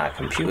up my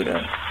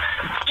computer?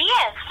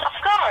 Yes, of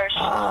course.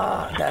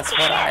 That's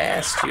what I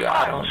asked you.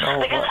 I don't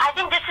know because I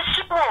think this is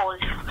too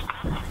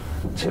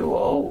old. Too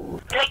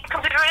old? Like,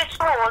 computer is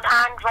too old,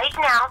 and right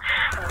now,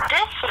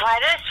 this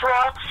virus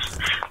was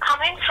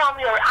coming from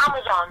your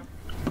Amazon.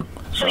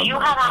 So you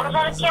have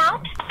Amazon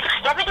account?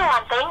 Let me do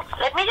one thing.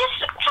 Let me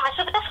just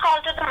transfer this call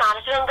to the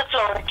manager on the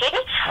floor, okay?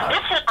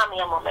 Just allow me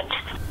a moment.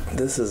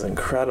 This is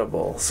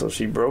incredible. So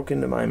she broke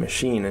into my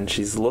machine and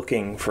she's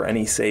looking for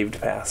any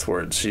saved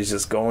passwords. She's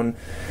just going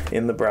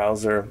in the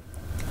browser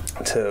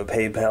to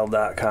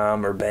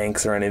paypal.com or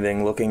banks or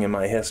anything, looking in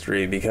my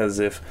history, because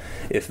if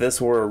this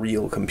were a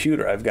real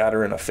computer, I've got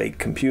her in a fake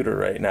computer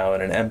right now,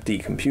 in an empty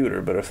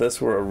computer, but if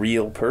this were a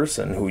real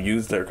person who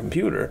used their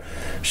computer,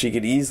 she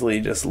could easily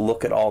just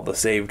look at all the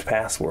saved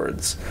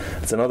passwords.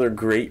 It's another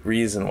great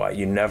reason why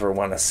you never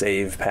want to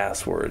save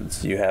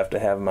passwords. You have to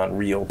have them on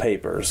real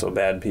paper so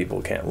bad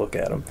people can't look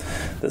at them.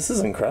 This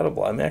is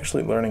incredible. I'm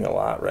actually learning a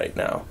lot right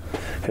now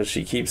because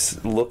she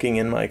keeps looking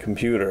in my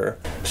computer.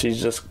 She's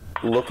just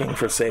looking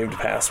for saved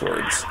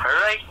passwords.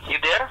 Alright, you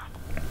there?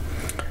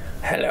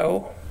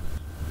 Hello?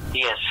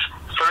 Yes.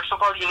 First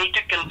of all, you need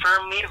to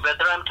confirm me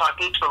whether I'm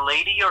talking to a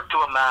lady or to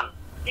a man.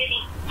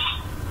 Lady.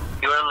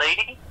 You're a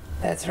lady?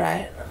 That's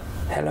right.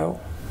 Hello?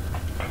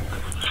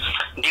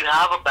 Do you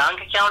have a bank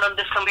account on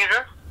this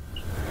computer?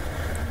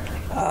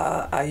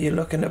 Are you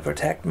looking to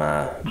protect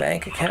my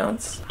bank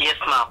accounts? Yes,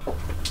 ma'am.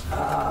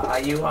 Are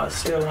you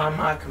still on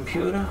my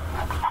computer?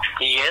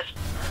 Yes.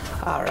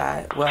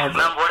 Alright, well...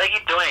 Ma'am, what are you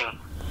doing?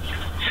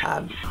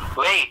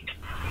 Wait.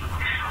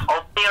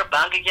 Open your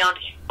bank account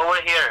over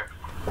here.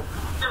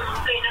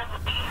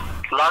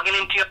 Log in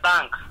into your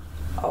bank.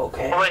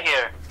 Okay. Over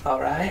here.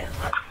 Alright.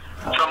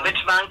 From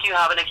which bank you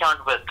have an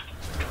account with?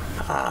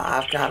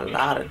 I've got a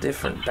lot of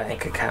different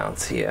bank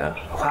accounts here.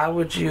 Why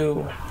would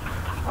you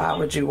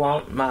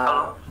want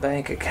my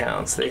bank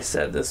accounts? They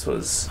said this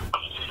was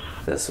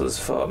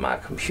for my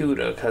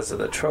computer because of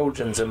the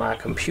Trojans in my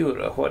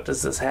computer. What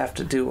does this have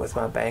to do with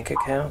my bank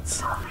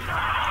accounts?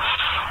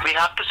 We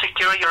have to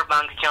secure your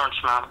bank accounts,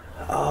 ma'am.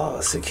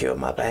 Oh, secure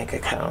my bank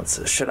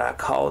accounts. Should I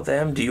call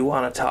them? Do you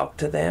want to talk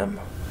to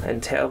them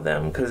and tell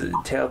them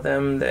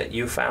that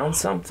you found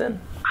something?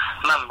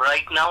 Ma'am,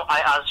 right now I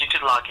asked you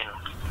to log in.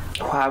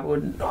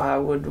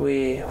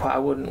 Why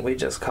wouldn't we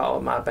just call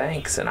my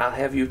banks and I'll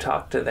have you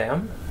talk to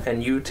them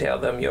and you tell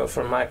them you're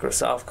from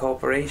Microsoft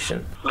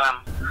Corporation? Ma'am,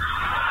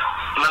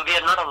 we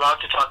are not allowed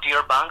to talk to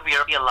your bank. We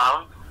are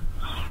allowed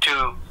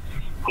to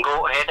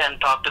go ahead and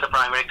talk to the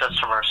primary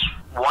customers.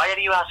 Why are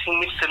you asking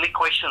me silly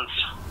questions?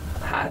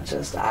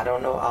 I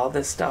don't know all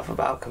this stuff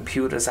about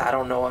computers. I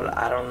don't know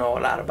a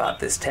lot about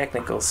this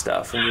technical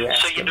stuff, and you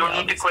ask me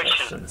all these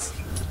questions. So you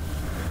don't need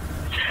to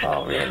question.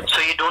 Oh, really?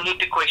 So you don't need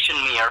to question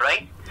me, all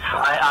right?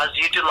 I asked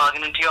you to log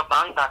in into your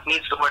bank. That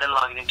means go ahead and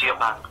log in into your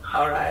bank.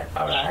 All right.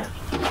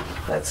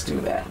 Let's do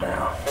that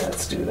now.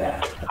 Let's do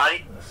that.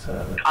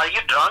 Are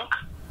you drunk?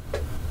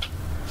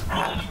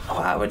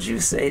 Why would you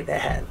say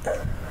that?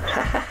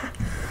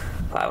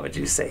 Why would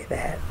you say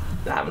that?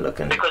 I'm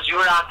looking... Because you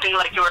were acting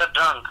like you were a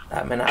drunk.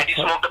 Did you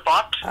smoke the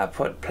pot? I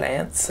put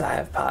plants. I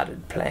have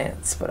potted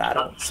plants, but I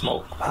don't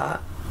smoke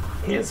pot.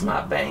 Here's my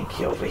bank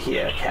over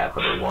here,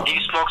 Capital One. Do you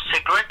smoke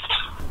cigarettes?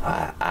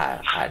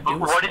 I do.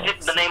 What is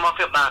it, the name of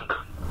your bank?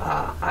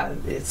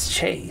 It's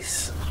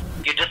Chase.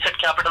 You just said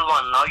Capital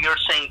One. Now you're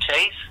saying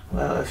Chase?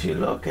 Well, if you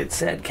look, it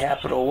said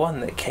Capital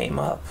One that came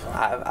up.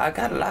 I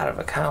got a lot of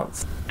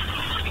accounts.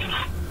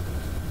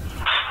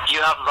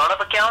 You have a lot of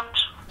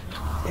accounts?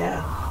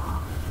 Yeah.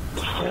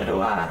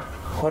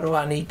 What do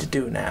I need to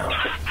do now?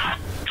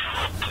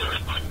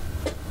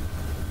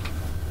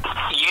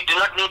 You do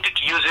not need to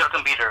use your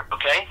computer,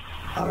 okay?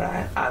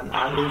 Alright,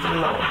 I'll leave it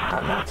alone.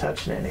 I'm not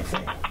touching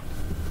anything. Ma'am,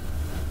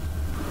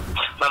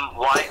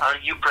 why are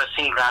you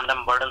pressing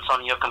random buttons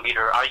on your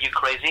computer? Are you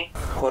crazy?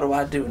 What do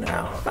I do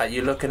now? Are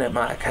you looking at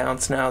my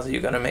accounts now? So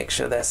you're gonna make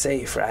sure they're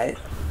safe, right?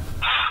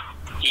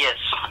 Yes.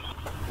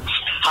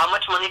 How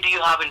much money do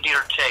you have into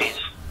your chase?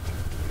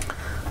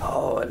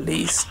 Oh, at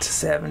least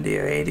 70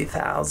 or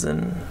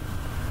 80,000.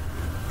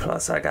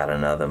 Plus, I got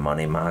another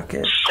money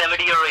market.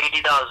 70 or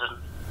 80,000.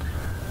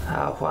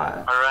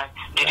 Why? All right.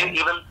 Did you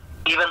even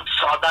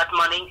saw that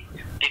money?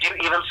 Did you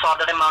even saw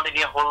that amount in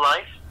your whole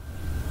life?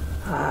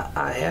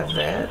 I have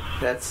that.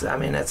 That's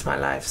my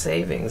life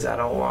savings. I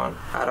don't want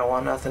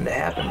nothing to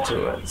happen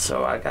to it.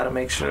 So I gotta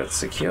make sure it's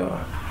secure.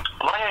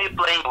 Why are you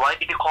playing? Why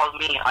did you call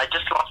me? I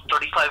just lost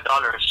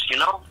 $35, you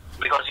know?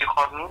 Because you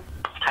called me.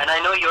 And I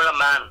know you're a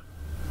man.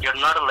 You're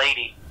not a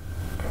lady.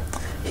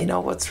 You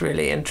know what's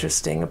really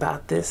interesting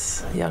about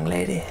this, young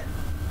lady?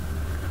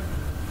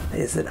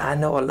 Is that I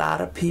know a lot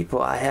of people.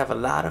 I have a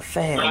lot of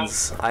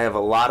fans. I have a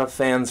lot of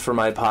fans for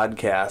my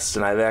podcast,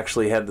 and I've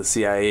actually had the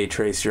CIA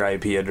trace your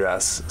IP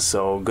address.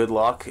 So good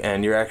luck,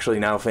 and you're actually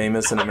now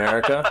famous in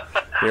America.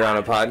 You're on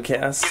a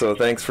podcast, so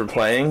thanks for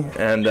playing,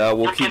 and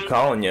we'll keep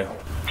calling you.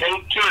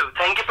 Thank you.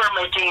 Thank you for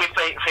making me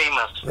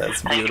famous.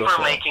 That's beautiful. Thank you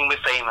for making me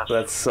famous.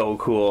 That's so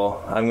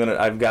cool.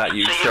 I've got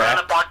you so tracked. You're on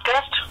a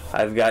podcast?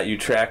 I've got you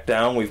tracked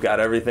down. We've got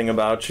everything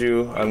about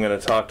you. I'm going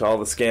to talk to all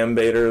the scam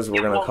baiters.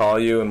 We're going to call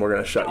you, and we're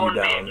going to shut you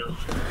down.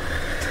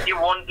 You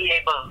won't be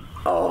able.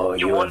 Oh,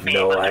 you have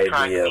no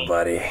idea,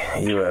 buddy.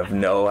 You have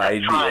no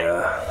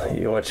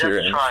idea what you're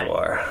in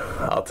for.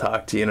 I'll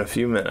talk to you in a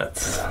few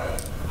minutes.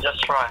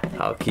 Just try.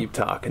 I'll keep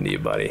talking to you,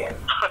 buddy.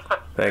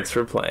 Thanks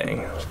for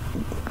playing.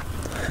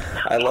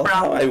 I love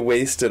how I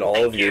wasted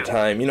all of your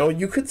time. You know,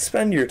 you could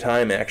spend your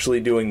time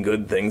actually doing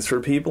good things for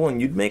people, and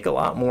you'd make a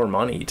lot more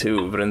money,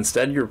 too. But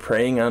instead, you're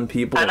preying on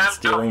people and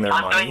stealing their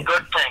money. I'm doing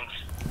good things.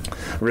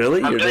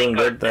 Really? You're doing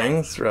good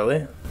things?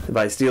 Really?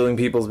 By stealing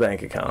people's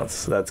bank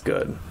accounts. That's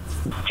good.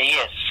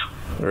 Yes.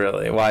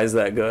 Really? Why is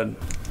that good?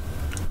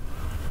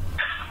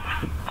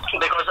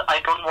 Because I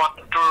don't want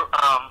to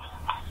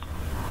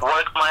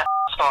work my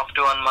ass off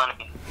to earn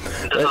money.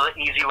 This is an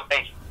easy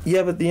way.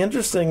 Yeah, but the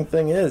interesting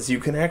thing is you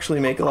can actually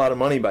make a lot of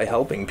money by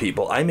helping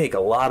people. I make a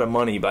lot of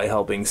money by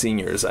helping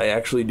seniors. I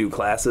actually do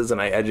classes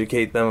and I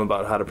educate them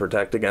about how to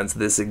protect against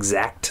this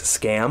exact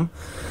scam.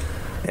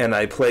 And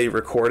I play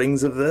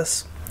recordings of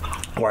this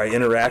where I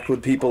interact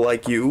with people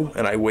like you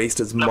and I waste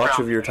as much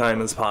of your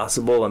time as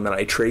possible and then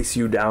I trace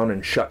you down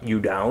and shut you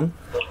down.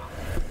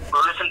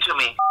 Listen to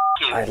me.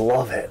 I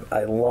love it.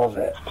 I love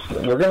it.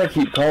 We're going to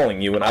keep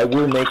calling you and I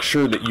will make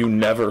sure that you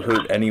never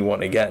hurt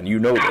anyone again. You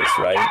know this,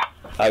 right?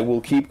 I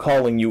will keep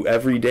calling you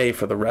every day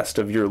for the rest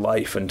of your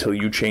life until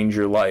you change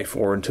your life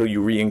or until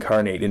you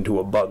reincarnate into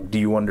a bug. Do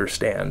you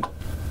understand?